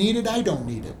dad doesn't need it, I don't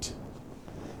need it.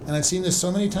 And I've seen this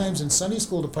so many times in Sunday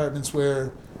school departments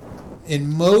where in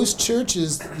most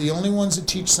churches, the only ones that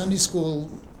teach Sunday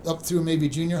school up through maybe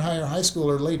junior high or high school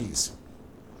are ladies.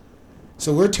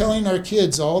 So we're telling our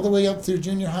kids all the way up through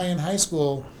junior high and high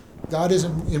school, God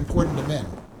isn't important to men.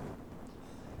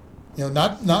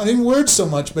 Not in words so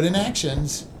much, but in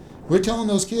actions. We're telling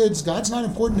those kids, God's not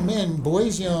important to men.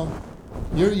 Boys, you're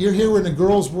here in a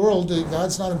girl's world.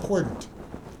 God's not important.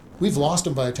 We've lost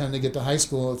them by the time they get to high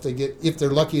school if they're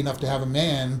lucky enough to have a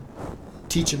man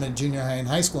teach them at junior high and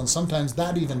high school, and sometimes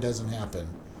that even doesn't happen.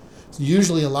 So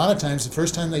usually, a lot of times, the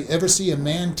first time they ever see a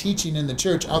man teaching in the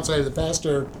church outside of the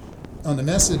pastor on the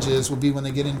messages will be when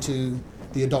they get into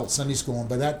the adult Sunday school, and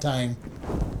by that time,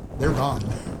 they're gone.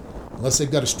 Unless they've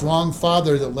got a strong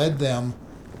father that led them,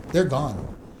 they're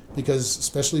gone. Because,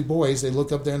 especially boys, they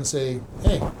look up there and say,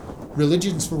 hey,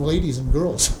 religion's for ladies and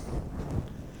girls.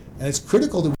 And it's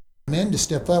critical to men to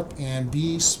step up and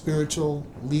be spiritual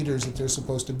leaders that they're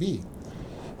supposed to be.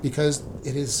 Because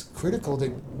it is critical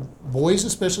that boys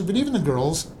especially, but even the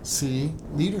girls, see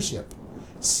leadership.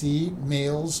 See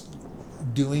males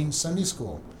doing Sunday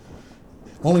school.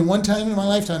 Only one time in my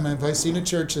lifetime have I seen a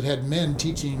church that had men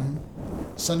teaching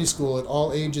Sunday school at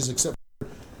all ages except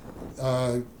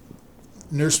for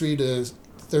nursery to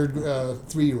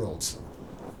 3-year-olds.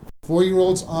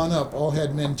 4-year-olds on up all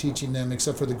had men teaching them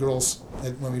except for the girls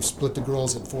when we split the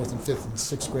girls at 4th and 5th and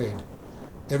 6th grade.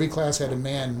 Every class had a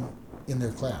man in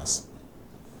their class.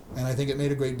 And I think it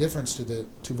made a great difference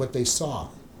to what they saw.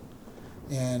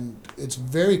 And it's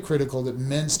very critical that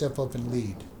men step up and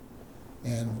lead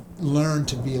and learn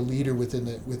to be a leader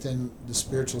within the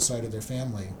spiritual side of their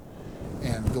family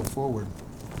and go forward.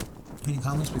 Any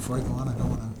comments before I go on? I'm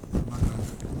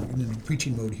not in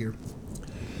preaching mode here.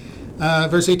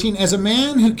 Verse 18, as a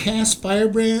madman who casts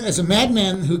firebrands,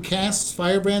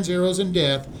 arrows, and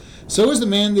death, so is the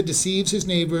man that deceives his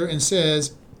neighbor and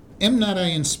says, am not I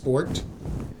in sport?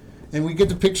 And we get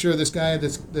the picture of this guy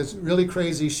that's really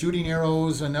crazy, shooting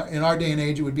arrows, and in our day and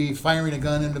age it would be firing a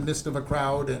gun in the midst of a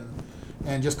crowd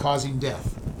and just causing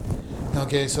death.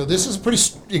 Okay, so this is pretty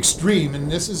extreme, and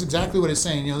this is exactly what it's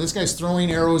saying. This guy's throwing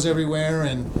arrows everywhere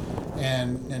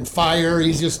and fire.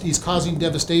 He's causing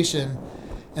devastation.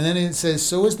 And then it says,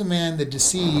 so is the man that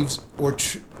deceives or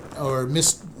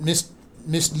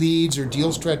misleads or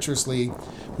deals treacherously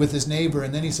with his neighbor.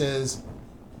 And then he says,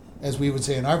 as we would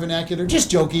say in our vernacular, just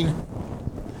joking,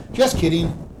 just kidding.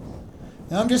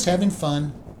 And I'm just having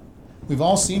fun. We've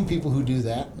all seen people who do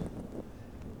that.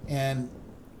 And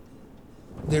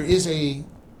there is a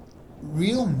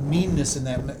real meanness in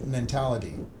that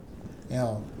mentality.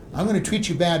 I'm going to treat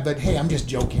you bad, but hey, I'm just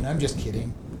joking, I'm just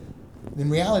kidding. In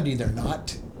reality, they're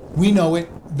not. We know it,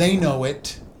 they know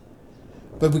it.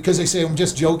 But because they say, I'm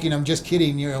just joking, I'm just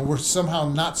kidding, we're somehow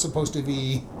not supposed to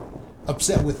be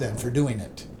upset with them for doing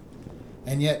it.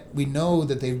 And yet we know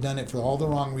that they've done it for all the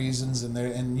wrong reasons,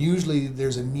 and usually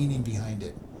there's a meaning behind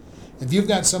it. If you've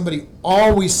got somebody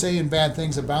always saying bad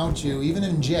things about you, even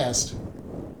in jest,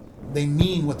 they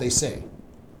mean what they say.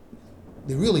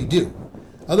 They really do.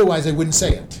 Otherwise, they wouldn't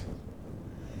say it.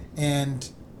 And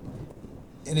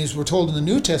as we're told in the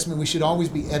New Testament, we should always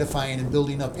be edifying and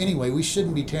building up anyway. We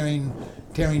shouldn't be tearing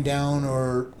down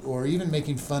or even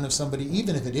making fun of somebody,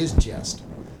 even if it is jest.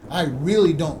 I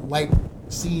really don't like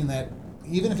seeing that,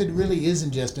 even if it really is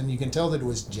in jest, and you can tell that it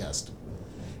was jest.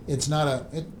 It's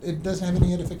not it doesn't have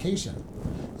any edification.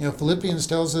 Philippians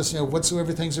tells us,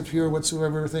 whatsoever things are pure,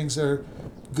 whatsoever things are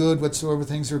good, whatsoever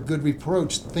things are good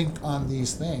reproach, think on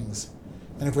these things.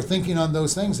 And if we're thinking on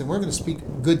those things, then we're going to speak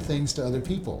good things to other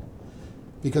people,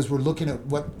 because we're looking at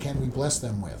what can we bless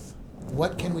them with.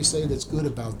 What can we say that's good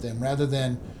about them, rather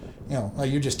than, oh,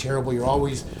 you're just terrible. You're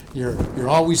always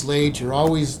late. You're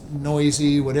always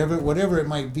noisy. Whatever it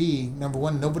might be. Number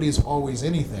one, nobody is always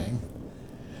anything.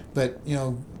 But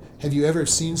have you ever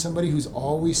seen somebody who's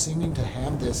always seeming to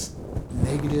have this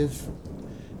negative,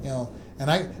 And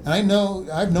I know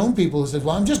I've known people who said,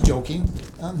 "Well, I'm just joking."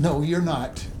 No, you're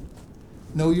not.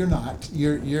 No, you're not.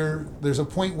 You're. There's a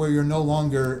point where you're no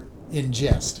longer in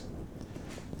jest.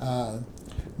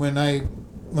 When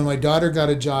my daughter got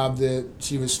a job, that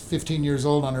she was 15 years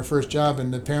old on her first job,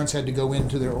 and the parents had to go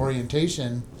into their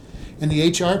orientation, and the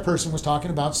HR person was talking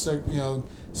about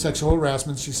sexual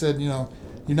harassment. She said,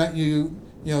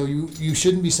 you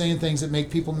shouldn't be saying things that make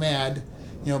people mad.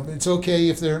 It's okay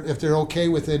if they're okay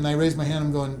with it. And I raise my hand.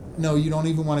 I'm going, no, you don't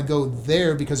even want to go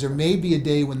there, because there may be a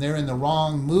day when they're in the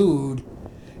wrong mood,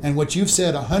 and what you've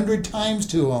said 100 times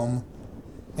to them,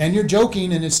 and you're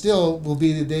joking, and it still will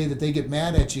be the day that they get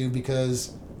mad at you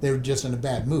because they're just in a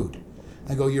bad mood.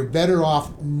 I go, you're better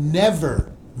off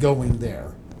never going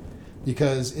there,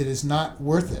 because it is not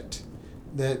worth it.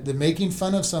 The making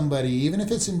fun of somebody, even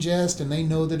if it's in jest and they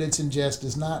know that it's in jest,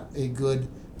 is not a good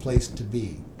place to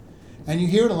be. And you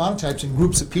hear it a lot of times in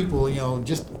groups of people,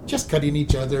 just cutting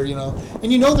each other, and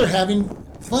they're having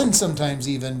fun sometimes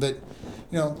even, but,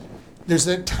 there's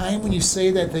that time when you say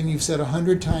that thing you've said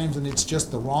 100 times, and it's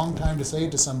just the wrong time to say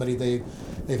it to somebody.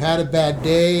 They've had a bad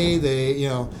day,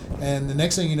 and the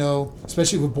next thing you know,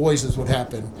 especially with boys, is what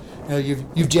happened.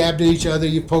 You've jabbed at each other,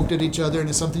 you've poked at each other, and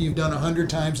it's something you've done 100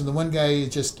 times, and the one guy is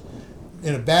just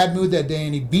in a bad mood that day,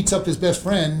 and he beats up his best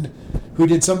friend who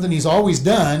did something he's always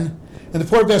done. And the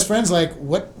poor best friend's like,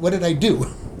 what did I do?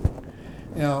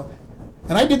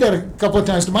 And I did that a couple of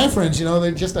times to my friends.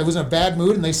 I was in a bad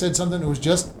mood, and they said something that was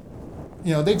just,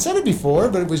 they'd said it before,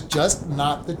 but it was just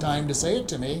not the time to say it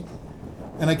to me.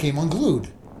 And I came unglued.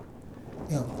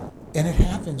 And it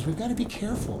happens. We've got to be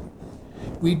careful.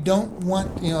 We don't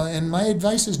want, and my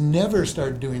advice is never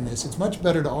start doing this. It's much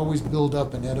better to always build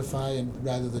up and edify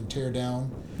rather than tear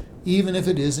down, even if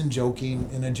it is in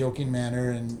a joking manner,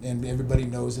 and everybody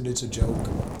knows that it's a joke.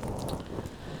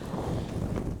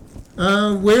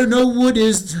 Where no wood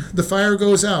is, the fire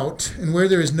goes out, and where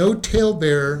there is no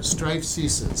talebearer, strife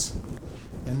ceases.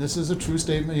 And this is a true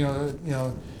statement.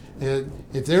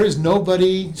 If there is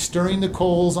nobody stirring the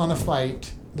coals on a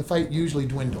fight, the fight usually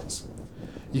dwindles.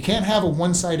 You can't have a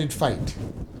one-sided fight.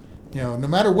 No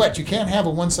matter what, you can't have a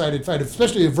one-sided fight,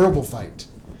 especially a verbal fight.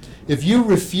 If you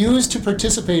refuse to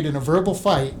participate in a verbal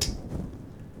fight,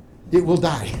 it will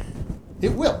die.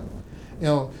 It will.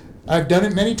 I've done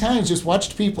it many times, just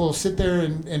watched people sit there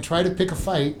and try to pick a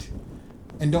fight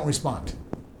and don't respond.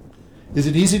 Is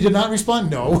it easy to not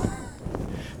respond? No.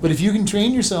 But if you can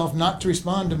train yourself not to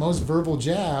respond to most verbal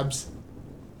jabs,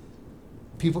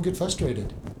 people get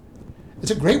frustrated.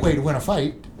 It's a great way to win a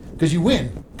fight, because you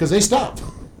win, because they stop.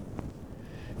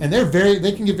 And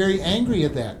they can get very angry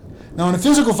at that. Now, in a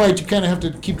physical fight, you kind of have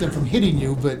to keep them from hitting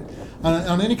you, but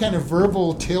on any kind of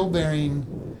verbal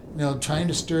tale-bearing, trying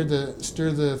to stir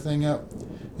the thing up,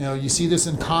 you see this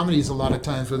in comedies a lot of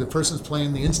times, where the person's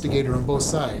playing the instigator on both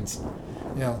sides.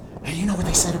 Hey, you know what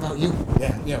they said about you?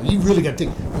 Yeah, you really got to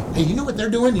think. Hey, you know what they're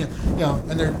doing?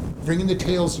 And they're bringing the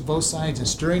tales to both sides and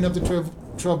stirring up the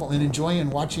trouble and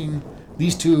enjoying watching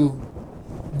these two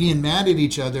being mad at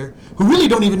each other, who really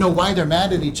don't even know why they're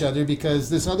mad at each other, because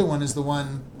this other one is the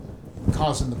one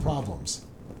causing the problems.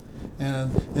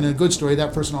 And in a good story,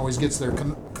 that person always gets their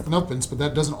comeuppance, but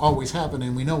that doesn't always happen,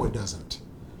 and we know it doesn't.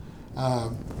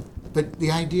 But the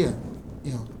idea,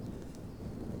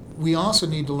 we also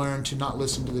need to learn to not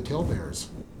listen to the talebearers.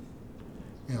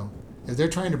 If they're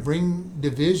trying to bring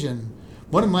division,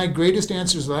 one of my greatest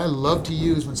answers that I love to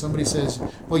use when somebody says,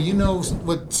 well, you know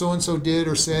what so-and-so did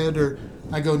or said, or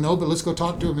I go, no, but let's go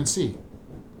talk to him and see.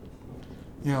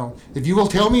 If you will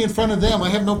tell me in front of them, I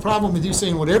have no problem with you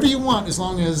saying whatever you want, as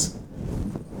long as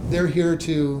they're here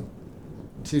to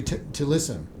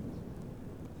listen.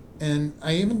 And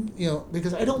I even,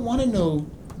 because I don't want to know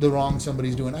the wrong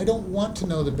somebody's doing. I don't want to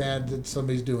know the bad that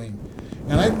somebody's doing.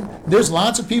 And there's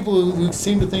lots of people who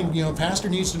seem to think, pastor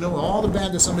needs to know all the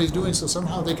bad that somebody's doing so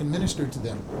somehow they can minister to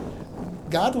them.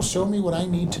 God will show me what I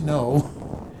need to know.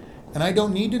 And I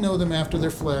don't need to know them after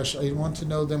their flesh. I want to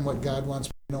know them what God wants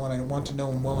me to know, and I want to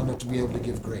know them well enough to be able to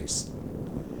give grace.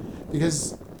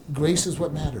 Because grace is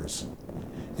what matters.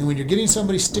 And when you're getting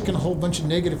somebody sticking a whole bunch of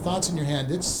negative thoughts in your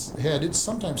head, it's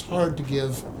sometimes hard to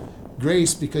give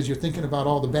grace, because you're thinking about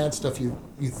all the bad stuff you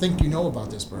think you know about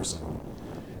this person.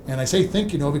 And I say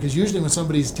think because usually when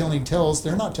somebody's telling tales,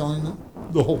 they're not telling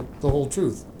the whole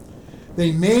truth.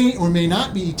 They may or may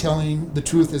not be telling the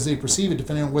truth as they perceive it,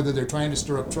 depending on whether they're trying to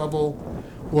stir up trouble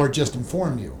or just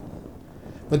inform you.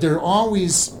 But they're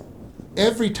always,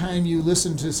 every time you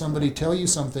listen to somebody tell you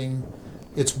something,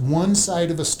 it's one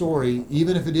side of a story,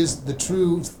 even if it is the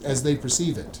truth as they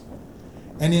perceive it.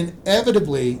 And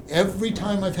inevitably, every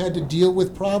time I've had to deal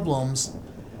with problems,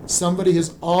 somebody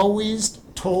has always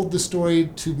told the story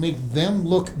to make them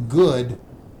look good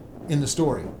in the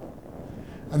story.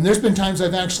 And there's been times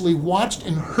I've actually watched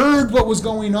and heard what was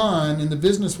going on in the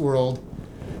business world,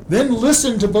 then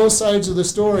listened to both sides of the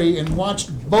story and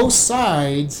watched both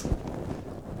sides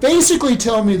basically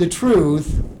tell me the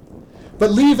truth,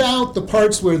 but leave out the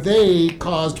parts where they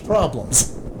caused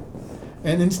problems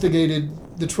and instigated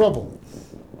the trouble,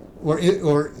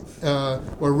 or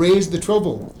raise the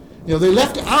trouble. They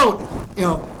left out,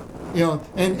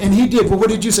 and he did. Well, what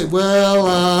did you say?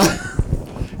 Well,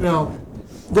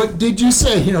 what did you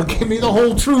say? Give me the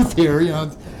whole truth here.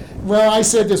 Well, I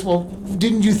said this. Well,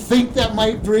 didn't you think that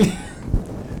might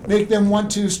make them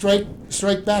want to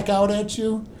strike back out at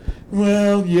you?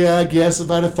 Well, yeah, I guess if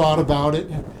I'd have thought about it.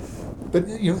 But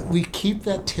we keep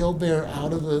that talebearer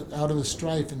out of the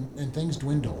strife, and things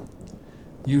dwindle,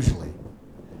 usually.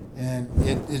 And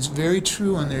it's very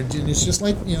true on there. And it's just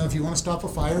like, if you want to stop a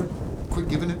fire, quit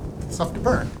giving it stuff to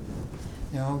burn.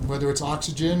 Whether it's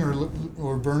oxygen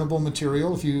or burnable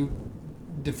material, if you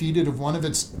defeat it of one of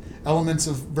its elements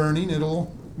of burning,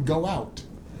 it'll go out,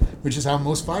 which is how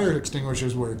most fire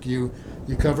extinguishers work. You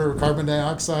cover carbon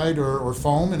dioxide or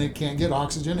foam, and it can't get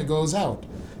oxygen, it goes out.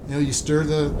 You stir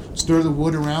the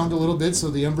wood around a little bit so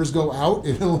the embers go out,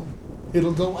 it'll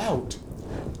go out.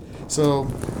 So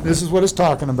this is what it's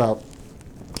talking about.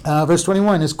 Verse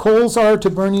 21, as coals are to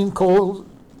burning coals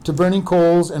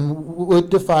and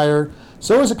wood to fire,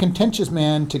 so is a contentious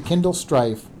man to kindle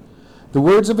strife. The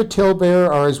words of a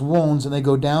talebearer are as wounds, and they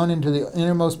go down into the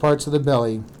innermost parts of the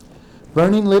belly.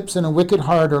 Burning lips and a wicked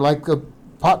heart are like a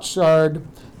potsherd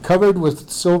covered with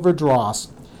silver dross.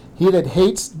 He that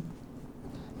hates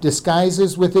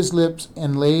disguises with his lips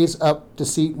and lays up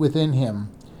deceit within him.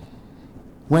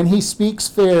 When he speaks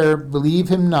fair, believe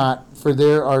him not, for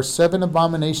there are 7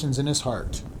 abominations in his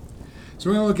heart. So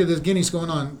we're going to look at this. Again, he's going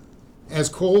on. As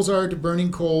coals are to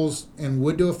burning coals and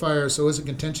wood to a fire, so is a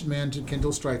contention man to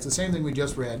kindle strife. The same thing we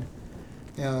just read.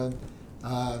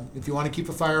 If you want to keep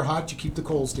a fire hot, you keep the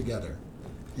coals together.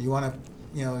 If you want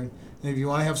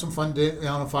to have some fun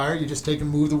on a fire, you just take and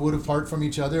move the wood apart from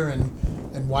each other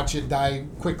and watch it die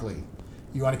quickly.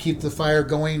 You want to keep the fire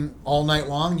going all night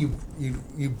long,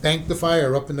 you bank the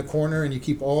fire up in the corner, and you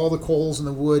keep all the coals and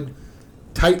the wood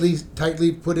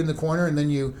tightly put in the corner, and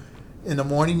then in the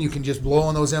morning you can just blow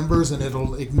on those embers and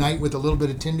it'll ignite with a little bit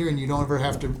of tinder, and you don't ever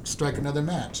have to strike another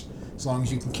match, as long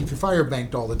as you can keep your fire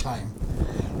banked all the time.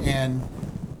 And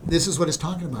this is what it's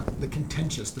talking about, the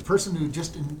contentious, the person who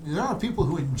there are people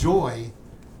who enjoy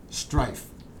strife.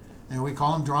 And we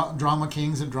call them drama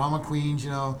kings and drama queens,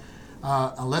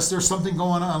 unless there's something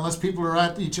going on, unless people are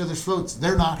at each other's throats,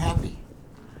 they're not happy.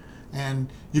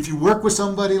 And if you work with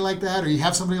somebody like that, or you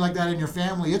have somebody like that in your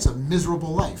family, it's a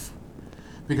miserable life.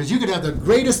 Because you could have the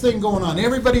greatest thing going on.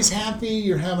 Everybody's happy,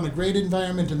 you're having a great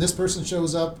environment, and this person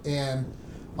shows up, and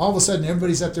all of a sudden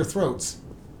everybody's at their throats.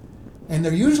 And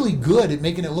they're usually good at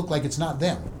making it look like it's not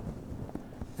them.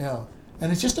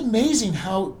 And it's just amazing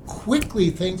how quickly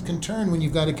things can turn when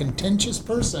you've got a contentious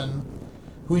person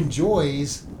who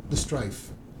enjoys the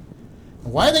strife.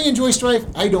 Why they enjoy strife,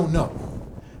 I don't know.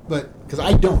 But because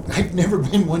I've never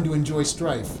been one to enjoy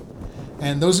strife.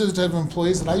 And those are the type of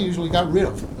employees that I usually got rid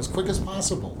of as quick as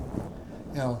possible.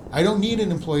 I don't need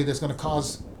an employee that's going to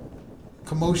cause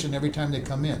commotion every time they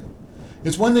come in.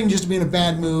 It's one thing just to be in a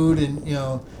bad mood, and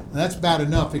that's bad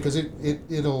enough because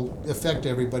it'll affect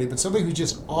everybody. But somebody who's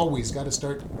just always got to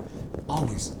start,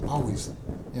 always,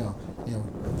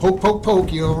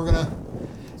 poke, we're gonna.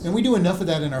 And we do enough of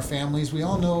that in our families. We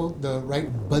all know the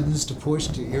right buttons to push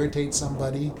to irritate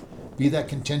somebody, be that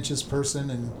contentious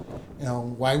person, and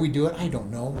why we do it, I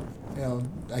don't know.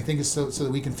 I think it's so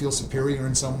that we can feel superior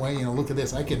in some way. Look at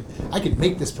this. I could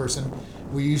make this person.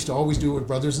 We used to always do it with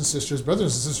brothers and sisters.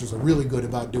 Brothers and sisters are really good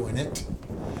about doing it.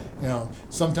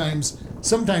 Sometimes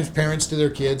parents to their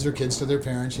kids or kids to their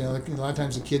parents. A lot of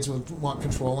times the kids want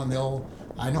control, and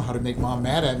I know how to make mom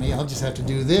mad at me. I'll just have to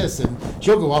do this, and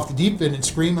she'll go off the deep end and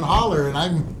scream and holler,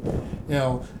 and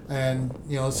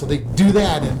so they do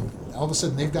that, and all of a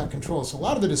sudden they've got control. So a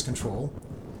lot of it is control.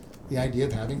 The idea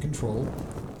of having control.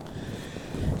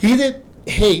 He that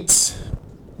hates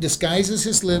disguises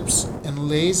his lips and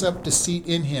lays up deceit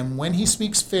in him. When he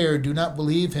speaks fair, do not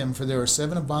believe him, for there are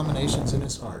 7 abominations in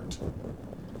his heart.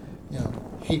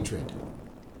 Hatred.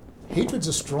 Hatred's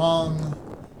a strong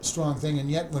thing, and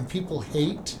yet when people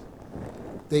hate,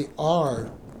 they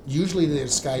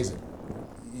disguise it.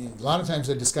 A lot of times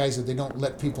they disguise it. They don't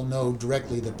let people know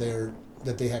directly that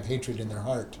they have hatred in their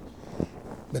heart.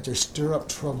 But they stir up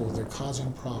trouble. They're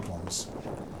causing problems.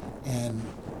 And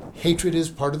hatred is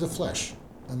part of the flesh.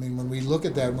 When we look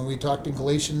at that, when we talked in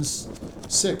Galatians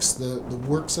 6, the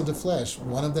works of the flesh,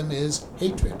 one of them is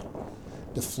hatred.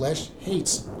 The flesh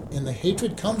hates. And the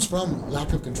hatred comes from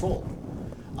lack of control.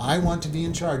 I want to be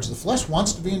in charge. The flesh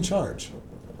wants to be in charge.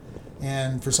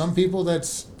 And for some people,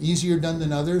 that's easier done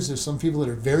than others. There's some people that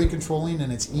are very controlling,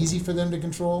 and it's easy for them to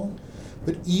control.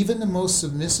 But even the most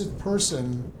submissive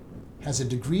person has a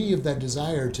degree of that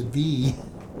desire to be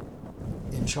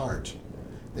in charge.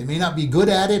 They may not be good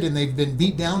at it, and they've been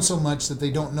beat down so much that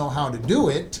they don't know how to do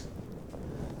it,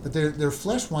 but their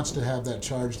flesh wants to have that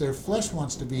charge. Their flesh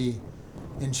wants to be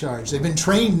in charge. They've been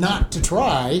trained not to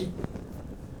try,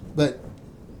 but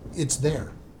it's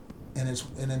there, and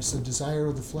it's the desire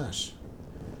of the flesh.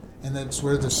 And that's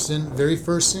where the very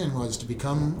first sin was, to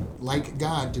become like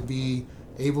God, to be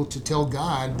able to tell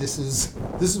God, this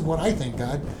is what I think,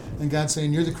 God. And God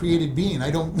saying, you're the created being.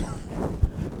 I don't,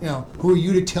 who are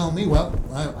you to tell me? Well,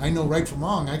 I know right from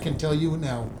wrong. I can tell you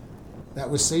now. That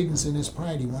was Satan's in his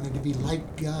pride. He wanted to be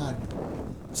like God,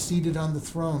 seated on the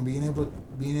throne, being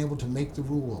able to make the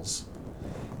rules.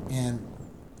 And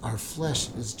our flesh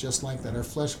is just like that. Our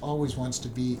flesh always wants to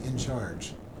be in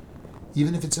charge.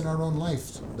 Even if it's in our own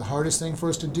life, the hardest thing for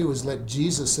us to do is let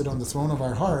Jesus sit on the throne of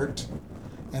our heart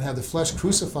and have the flesh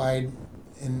crucified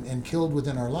and killed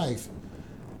within our life.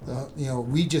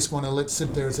 We just want to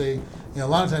sit there and say, a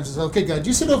lot of times it's, okay, God,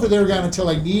 you sit over there, God, until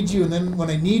I need you, and then when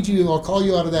I need you, I'll call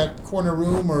you out of that corner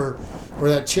room or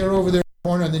that chair over there in the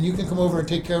corner, and then you can come over and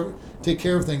take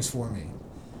care of things for me.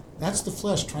 That's the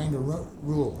flesh trying to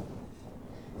rule.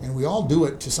 And we all do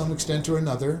it to some extent or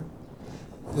another.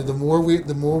 The more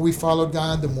we follow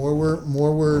God, the more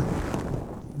we're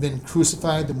been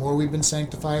crucified, the more we've been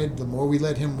sanctified, the more we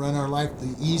let Him run our life,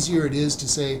 the easier it is to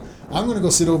say, I'm going to go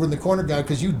sit over in the corner, God,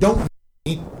 because you don't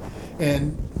need me,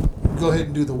 and go ahead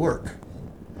and do the work.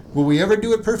 Will we ever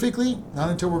do it perfectly? Not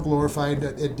until we're glorified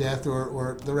at death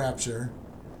or the rapture.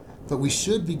 But we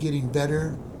should be getting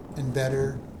better and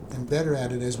better and better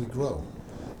at it as we grow.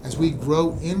 As we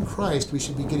grow in Christ, we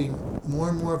should be getting more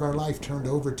and more of our life turned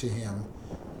over to Him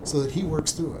so that He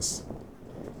works through us.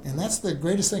 And that's the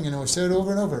greatest thing. I've said it over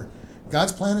and over.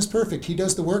 God's plan is perfect. He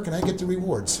does the work and I get the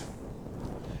rewards.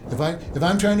 If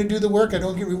I'm trying to do the work, I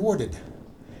don't get rewarded.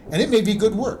 And it may be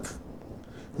good work.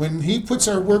 When He puts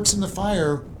our works in the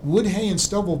fire, wood, hay, and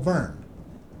stubble burn.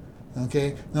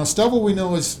 Okay? Now, stubble we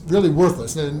know is really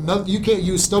worthless. You can't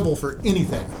use stubble for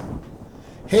anything.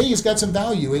 Hay has got some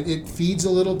value. It feeds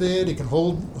a little bit. It can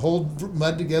hold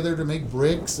mud together to make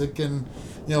bricks. It can,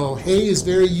 hay is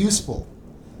very useful.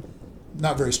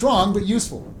 Not very strong, but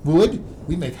useful. Wood,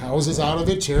 we make houses out of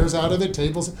it, chairs out of it,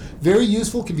 tables. Very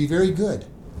useful, can be very good.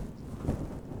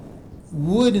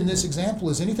 Wood in this example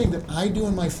is anything that I do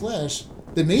in my flesh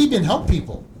that may even help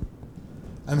people.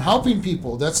 I'm helping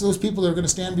people. That's those people that are going to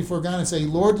stand before God and say,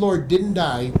 Lord, Lord, didn't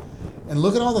die. And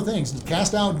look at all the things.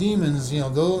 Cast out demons,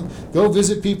 go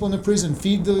visit people in the prison,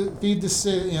 feed the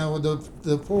sick,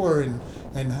 the poor,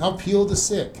 and help heal the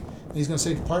sick. And He's going to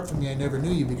say, depart from me, I never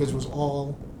knew you, because it was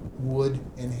all wood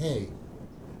and hay.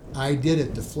 I did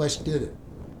it. The flesh did it.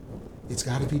 It's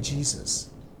got to be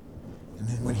Jesus. And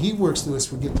then when He works through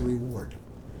us, we get the reward.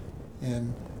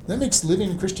 And that makes living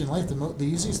a Christian life the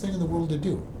easiest thing in the world to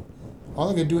do. All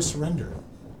I got to do is surrender.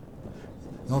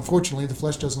 Now, unfortunately, the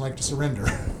flesh doesn't like to surrender.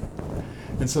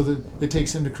 And so it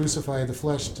takes Him to crucify the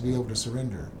flesh to be able to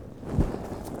surrender.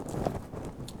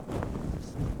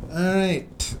 All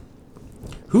right.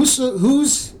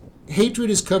 Whose hatred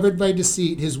is covered by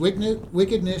deceit, his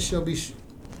wickedness shall be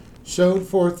showed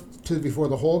forth before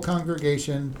the whole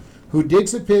congregation. Who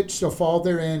digs a pit shall fall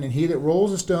therein, and he that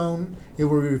rolls a stone, it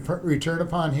will return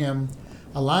upon him.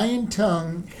 A lying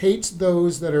tongue hates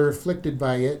those that are afflicted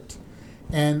by it,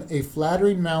 and a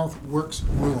flattering mouth works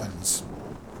ruins.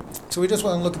 So we just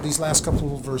want to look at these last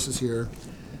couple of verses here.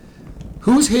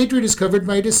 Whose hatred is covered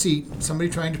by deceit, somebody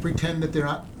trying to pretend that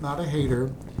they're not a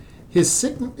hater,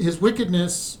 his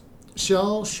wickedness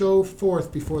shall show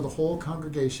forth before the whole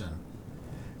congregation.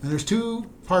 And there's two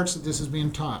parts that this is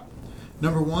being taught.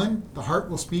 Number one, the heart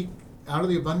will speak. Out of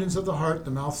the abundance of the heart,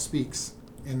 the mouth speaks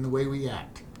in the way we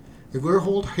act. If we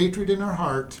hold hatred in our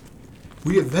heart,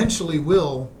 we eventually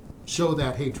will show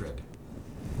that hatred.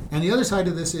 And the other side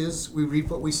of this is we reap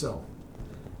what we sow.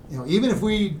 Even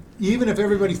if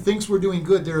everybody thinks we're doing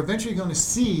good, they're eventually going to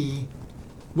see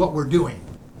what we're doing,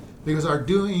 because our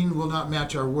doing will not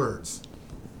match our words.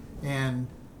 And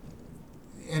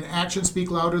actions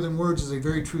speak louder than words is a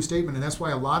very true statement, and that's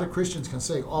why a lot of Christians can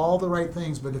say all the right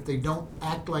things, but if they don't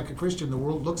act like a Christian, the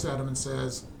world looks at them and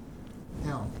says,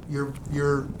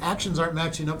 your actions aren't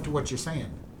matching up to what you're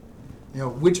saying.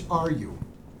 Which are you?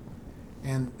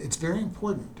 And it's very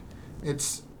important.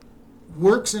 It's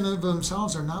works in and of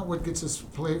themselves are not what gets us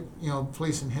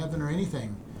place in heaven or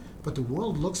anything, but the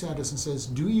world looks at us and says,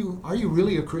 are you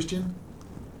really a Christian?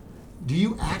 Do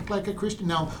you act like a Christian?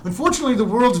 Now, unfortunately, the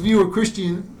world's view of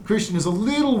Christian is a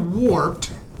little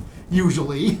warped,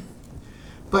 usually,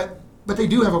 but they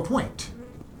do have a point.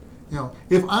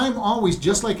 If I'm always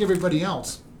just like everybody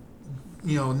else,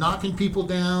 knocking people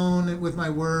down with my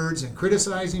words and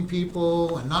criticizing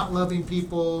people and not loving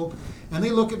people. And they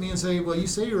look at me and say, well, you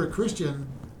say you're a Christian.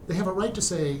 They have a right to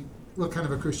say, what kind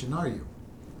of a Christian are you?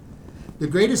 The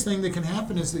greatest thing that can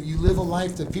happen is that you live a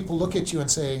life that people look at you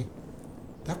and say,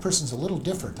 that person's a little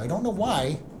different. I don't know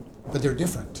why, but they're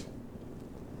different.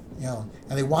 And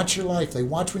they watch your life. They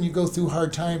watch when you go through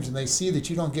hard times, and they see that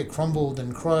you don't get crumbled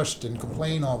and crushed and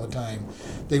complain all the time.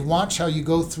 They watch how you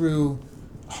go through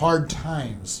hard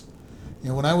times.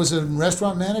 When I was in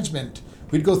restaurant management,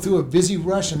 we'd go through a busy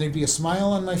rush, and there'd be a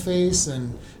smile on my face,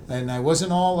 and I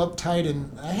wasn't all uptight.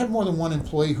 And I had more than one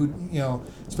employee who,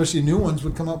 especially new ones,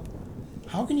 would come up.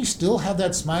 How can you still have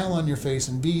that smile on your face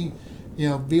and be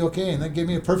okay? And that gave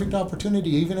me a perfect opportunity,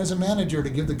 even as a manager, to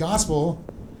give the gospel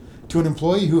to an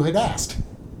employee who had asked.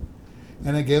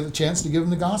 And I gave a chance to give them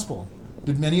the gospel.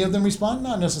 Did many of them respond?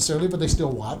 Not necessarily, but they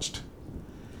still watched.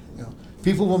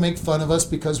 People will make fun of us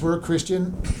because we're a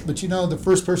Christian, but the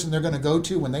first person they're going to go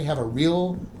to when they have a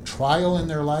real trial in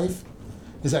their life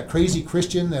is that crazy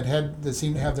Christian that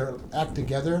seemed to have their act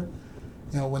together.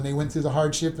 When they went through the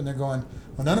hardship and they're going,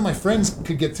 well, none of my friends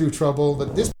could get through trouble,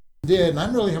 but this did, and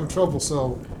I'm really having trouble.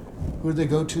 So who do they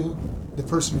go to? The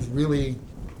person who's really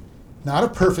not a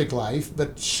perfect life,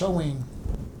 but showing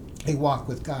a walk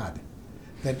with God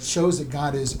that shows that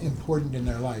God is important in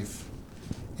their life.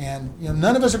 And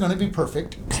none of us are going to be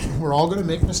perfect. We're all going to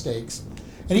make mistakes.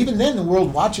 And even then, the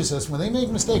world watches us. When they make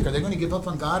a mistake, are they going to give up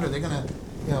on God? Are they going to,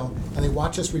 and they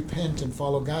watch us repent and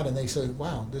follow God, and they say,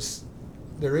 wow,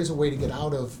 there is a way to get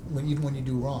out of even when you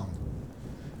do wrong.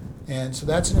 And so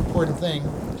that's an important thing.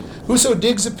 Whoso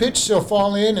digs a pit shall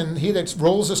fall in, and he that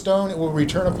rolls a stone, it will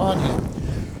return upon him.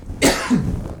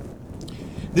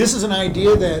 This is an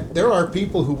idea that there are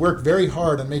people who work very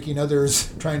hard on making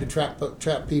others, trying to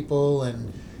trap people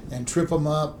and trip them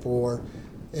up, or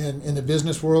in the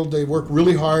business world, they work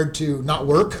really hard to not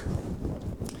work.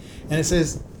 And it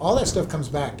says all that stuff comes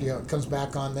back. It comes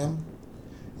back on them.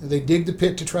 They dig the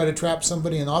pit to try to trap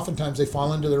somebody, and oftentimes they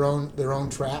fall into their own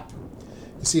trap.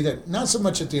 You see that not so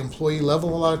much at the employee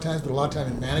level a lot of times, but a lot of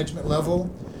time in management level,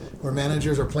 where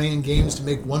managers are playing games to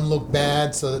make one look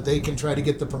bad so that they can try to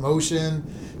get the promotion,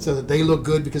 so that they look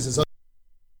good because it's other.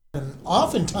 And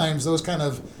oftentimes those kind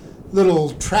of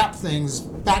little trap things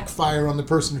backfire on the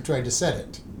person who tried to set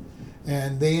it.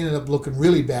 And they ended up looking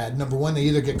really bad. Number one, they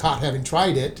either get caught having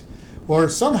tried it, or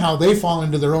somehow they fall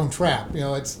into their own trap.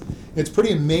 It's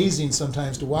pretty amazing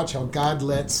sometimes to watch how God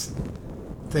lets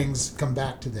things come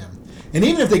back to them. And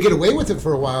even if they get away with it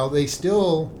for a while, they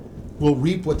still will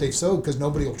reap what they've sowed because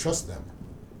nobody will trust them.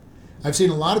 I've seen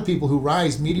a lot of people who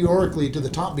rise meteorically to the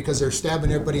top because they're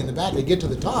stabbing everybody in the back. They get to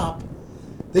the top,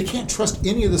 they can't trust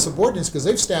any of the subordinates because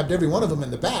they've stabbed every one of them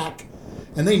in the back,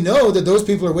 and they know that those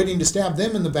people are waiting to stab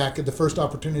them in the back at the first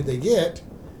opportunity they get,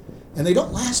 and they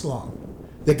don't last long.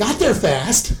 They got there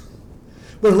fast,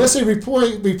 but unless they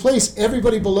replace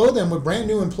everybody below them with brand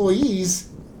new employees,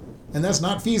 and that's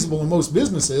not feasible in most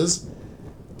businesses,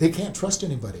 they can't trust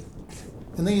anybody.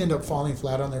 And they end up falling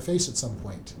flat on their face at some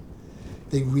point.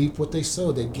 They reap what they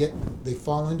sow. They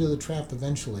fall into the trap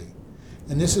eventually.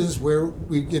 And this is where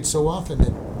we get so often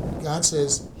that God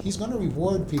says He's going to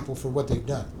reward people for what they've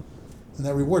done. And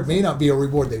that reward may not be a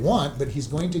reward they want, but He's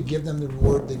going to give them the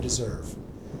reward they deserve.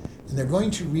 And they're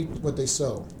going to reap what they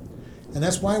sow. And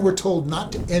that's why we're told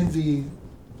not to envy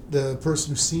the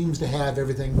person who seems to have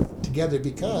everything together,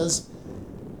 because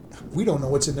we don't know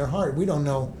what's in their heart. We don't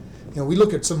know. We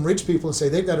look at some rich people and say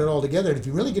they've got it all together. And if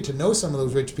you really get to know some of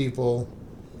those rich people,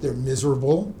 they're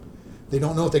miserable. They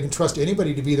don't know if they can trust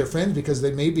anybody to be their friend because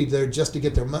they may be there just to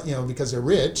get their money, because they're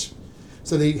rich.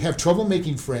 So they have trouble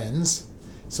making friends.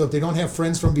 So if they don't have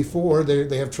friends from before,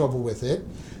 they have trouble with it.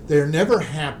 They're never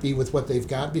happy with what they've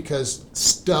got because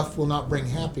stuff will not bring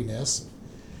happiness.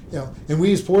 And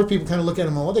we as poor people kind of look at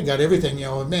them, oh, they got everything.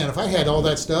 Man, if I had all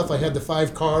that stuff, I had the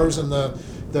 5 cars and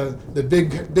the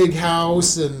big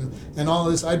house and all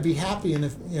this, I'd be happy. And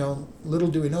if little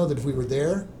do we know that if we were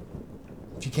there,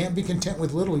 if you can't be content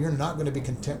with little, you're not going to be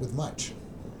content with much.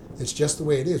 It's just the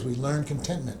way it is. We learn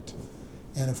contentment.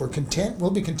 And if we're content, we'll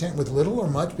be content with little or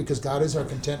much because God is our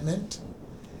contentment.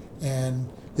 And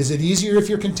is it easier if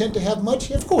you're content to have much?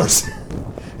 Yeah, of course,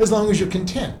 as long as you're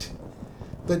content.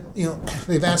 But,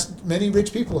 they've asked many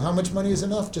rich people, how much money is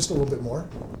enough? Just a little bit more.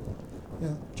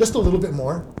 Just a little bit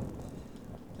more.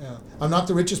 I'm not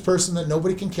the richest person that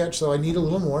nobody can catch, so I need a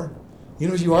little more.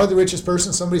 If you are the richest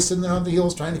person, somebody's sitting there on the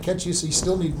heels trying to catch you, so you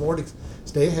still need more to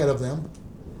stay ahead of them.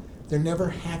 They're never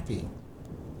happy.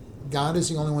 God is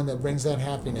the only one that brings that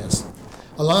happiness.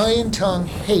 A lying tongue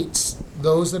hates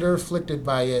those that are afflicted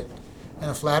by it, and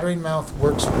a flattering mouth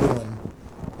works ruin.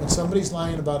 When somebody's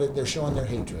lying about it, they're showing their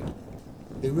hatred.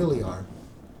 They really are.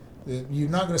 You're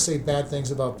not going to say bad things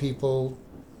about people,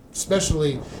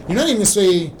 especially, you're not even going to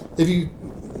say, if you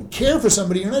care for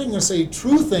somebody, you're not even going to say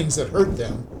true things that hurt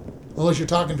them, unless you're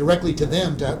talking directly to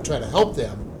them to try to help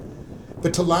them.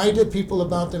 But to lie to people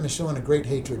about them is showing a great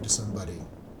hatred to somebody.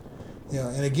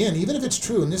 And again, even if it's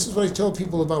true, and this is what I tell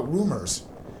people about rumors,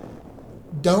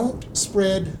 don't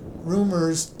spread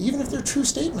rumors, even if they're true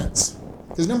statements.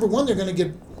 Because number one, they're going to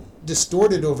get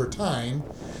distorted over time.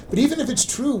 But even if it's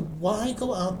true, why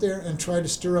go out there and try to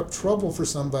stir up trouble for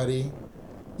somebody,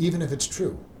 even if it's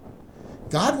true?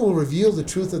 God will reveal the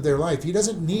truth of their life. He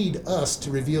doesn't need us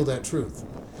to reveal that truth.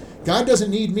 God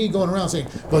doesn't need me going around saying,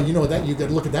 well, you know that, you got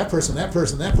to look at that person, that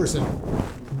person, that person.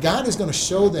 God is going to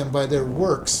show them by their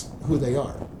works who they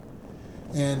are.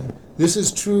 And this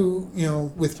is true,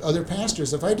 with other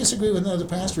pastors. If I disagree with another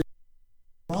pastor,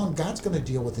 wrong, God's going to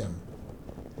deal with him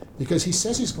because He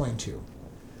says He's going to.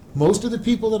 Most of the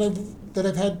people that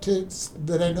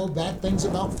I know bad things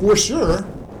about, for sure,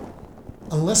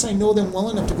 unless I know them well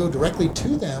enough to go directly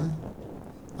to them,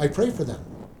 I pray for them,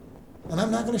 and I'm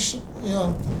not going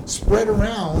to spread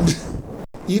around,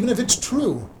 even if it's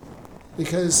true,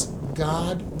 because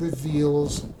God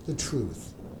reveals the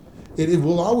truth. It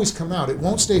will always come out. It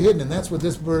won't stay hidden, and that's what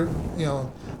these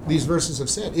verses have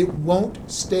said. It won't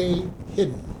stay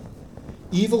hidden.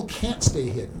 Evil can't stay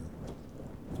hidden.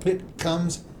 It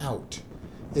comes out.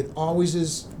 It always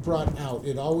is brought out.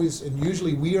 And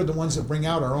usually we are the ones that bring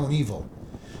out our own evil.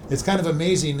 It's kind of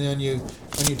amazing when you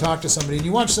talk to somebody and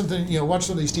you watch something, watch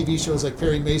some of these TV shows like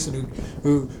Perry Mason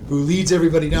who leads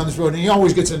everybody down this road, and he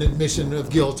always gets an admission of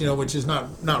guilt, which is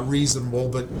not reasonable,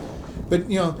 but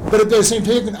at the same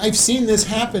time, I've seen this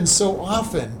happen so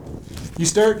often. You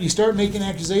start making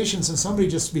accusations, and somebody,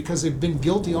 just because they've been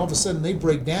guilty, all of a sudden they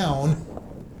break down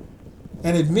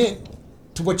and admit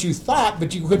to what you thought,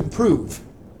 but you couldn't prove.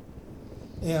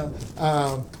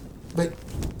 But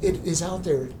it is out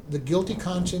there. The guilty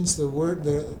conscience,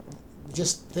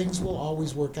 just things will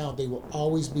always work out. They will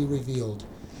always be revealed.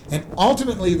 And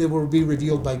ultimately, they will be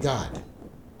revealed by God.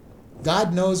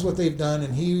 God knows what they've done,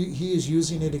 and He is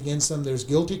using it against them. There's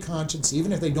guilty conscience,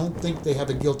 even if they don't think they have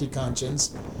a guilty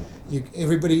conscience.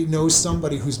 Everybody knows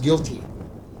somebody who's guilty.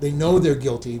 They know they're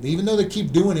guilty. Even though they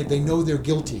keep doing it, they know they're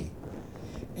guilty.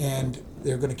 And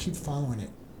they're going to keep following it.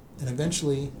 And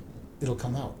eventually, it'll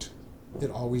come out. It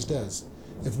always does.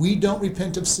 If we don't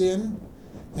repent of sin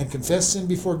and confess sin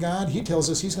before God, He tells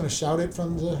us He's going to shout it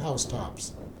from the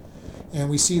housetops. And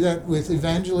we see that with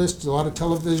evangelists, a lot of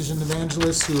television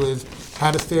evangelists who have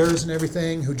had affairs and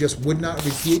everything, who just would not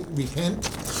repent.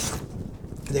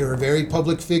 They were a very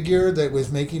public figure that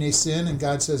was making a sin, and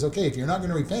God says, okay, if you're not going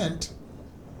to repent,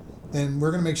 then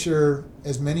we're going to make sure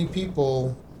as many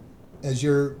people as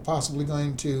you're possibly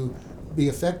going to be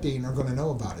affecting are going to know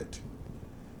about it.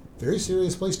 Very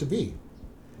serious place to be.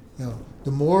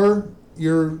 The more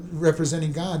you're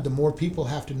representing God, the more people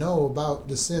have to know about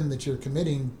the sin that you're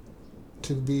committing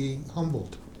to be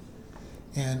humbled.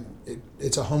 And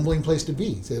it's a humbling place to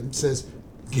be. It says,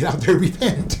 get out there,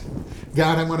 repent.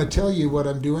 God, I'm going to tell you what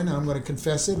I'm doing, and I'm going to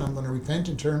confess it, and I'm going to repent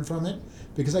and turn from it,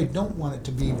 because I don't want it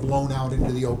to be blown out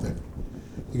into the open.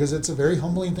 Because it's a very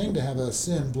humbling thing to have a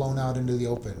sin blown out into the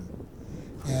open.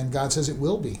 And God says it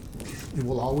will be. It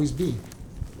will always be.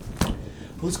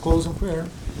 Let's close in prayer.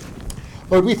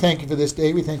 Lord, we thank You for this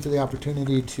day. We thank You for the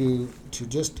opportunity to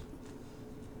just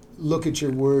look at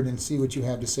Your word and see what You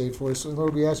have to say for us. So,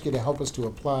 Lord, we ask You to help us to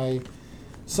apply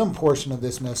some portion of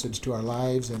this message to our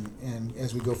lives and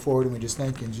as we go forward, and we just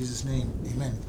thank You in Jesus' name. Amen.